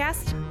Ant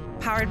Podcast,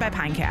 powered by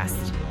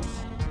Pinecast.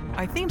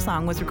 Our theme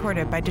song was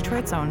recorded by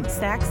Detroit's own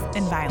Stacks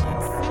and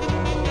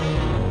Violence.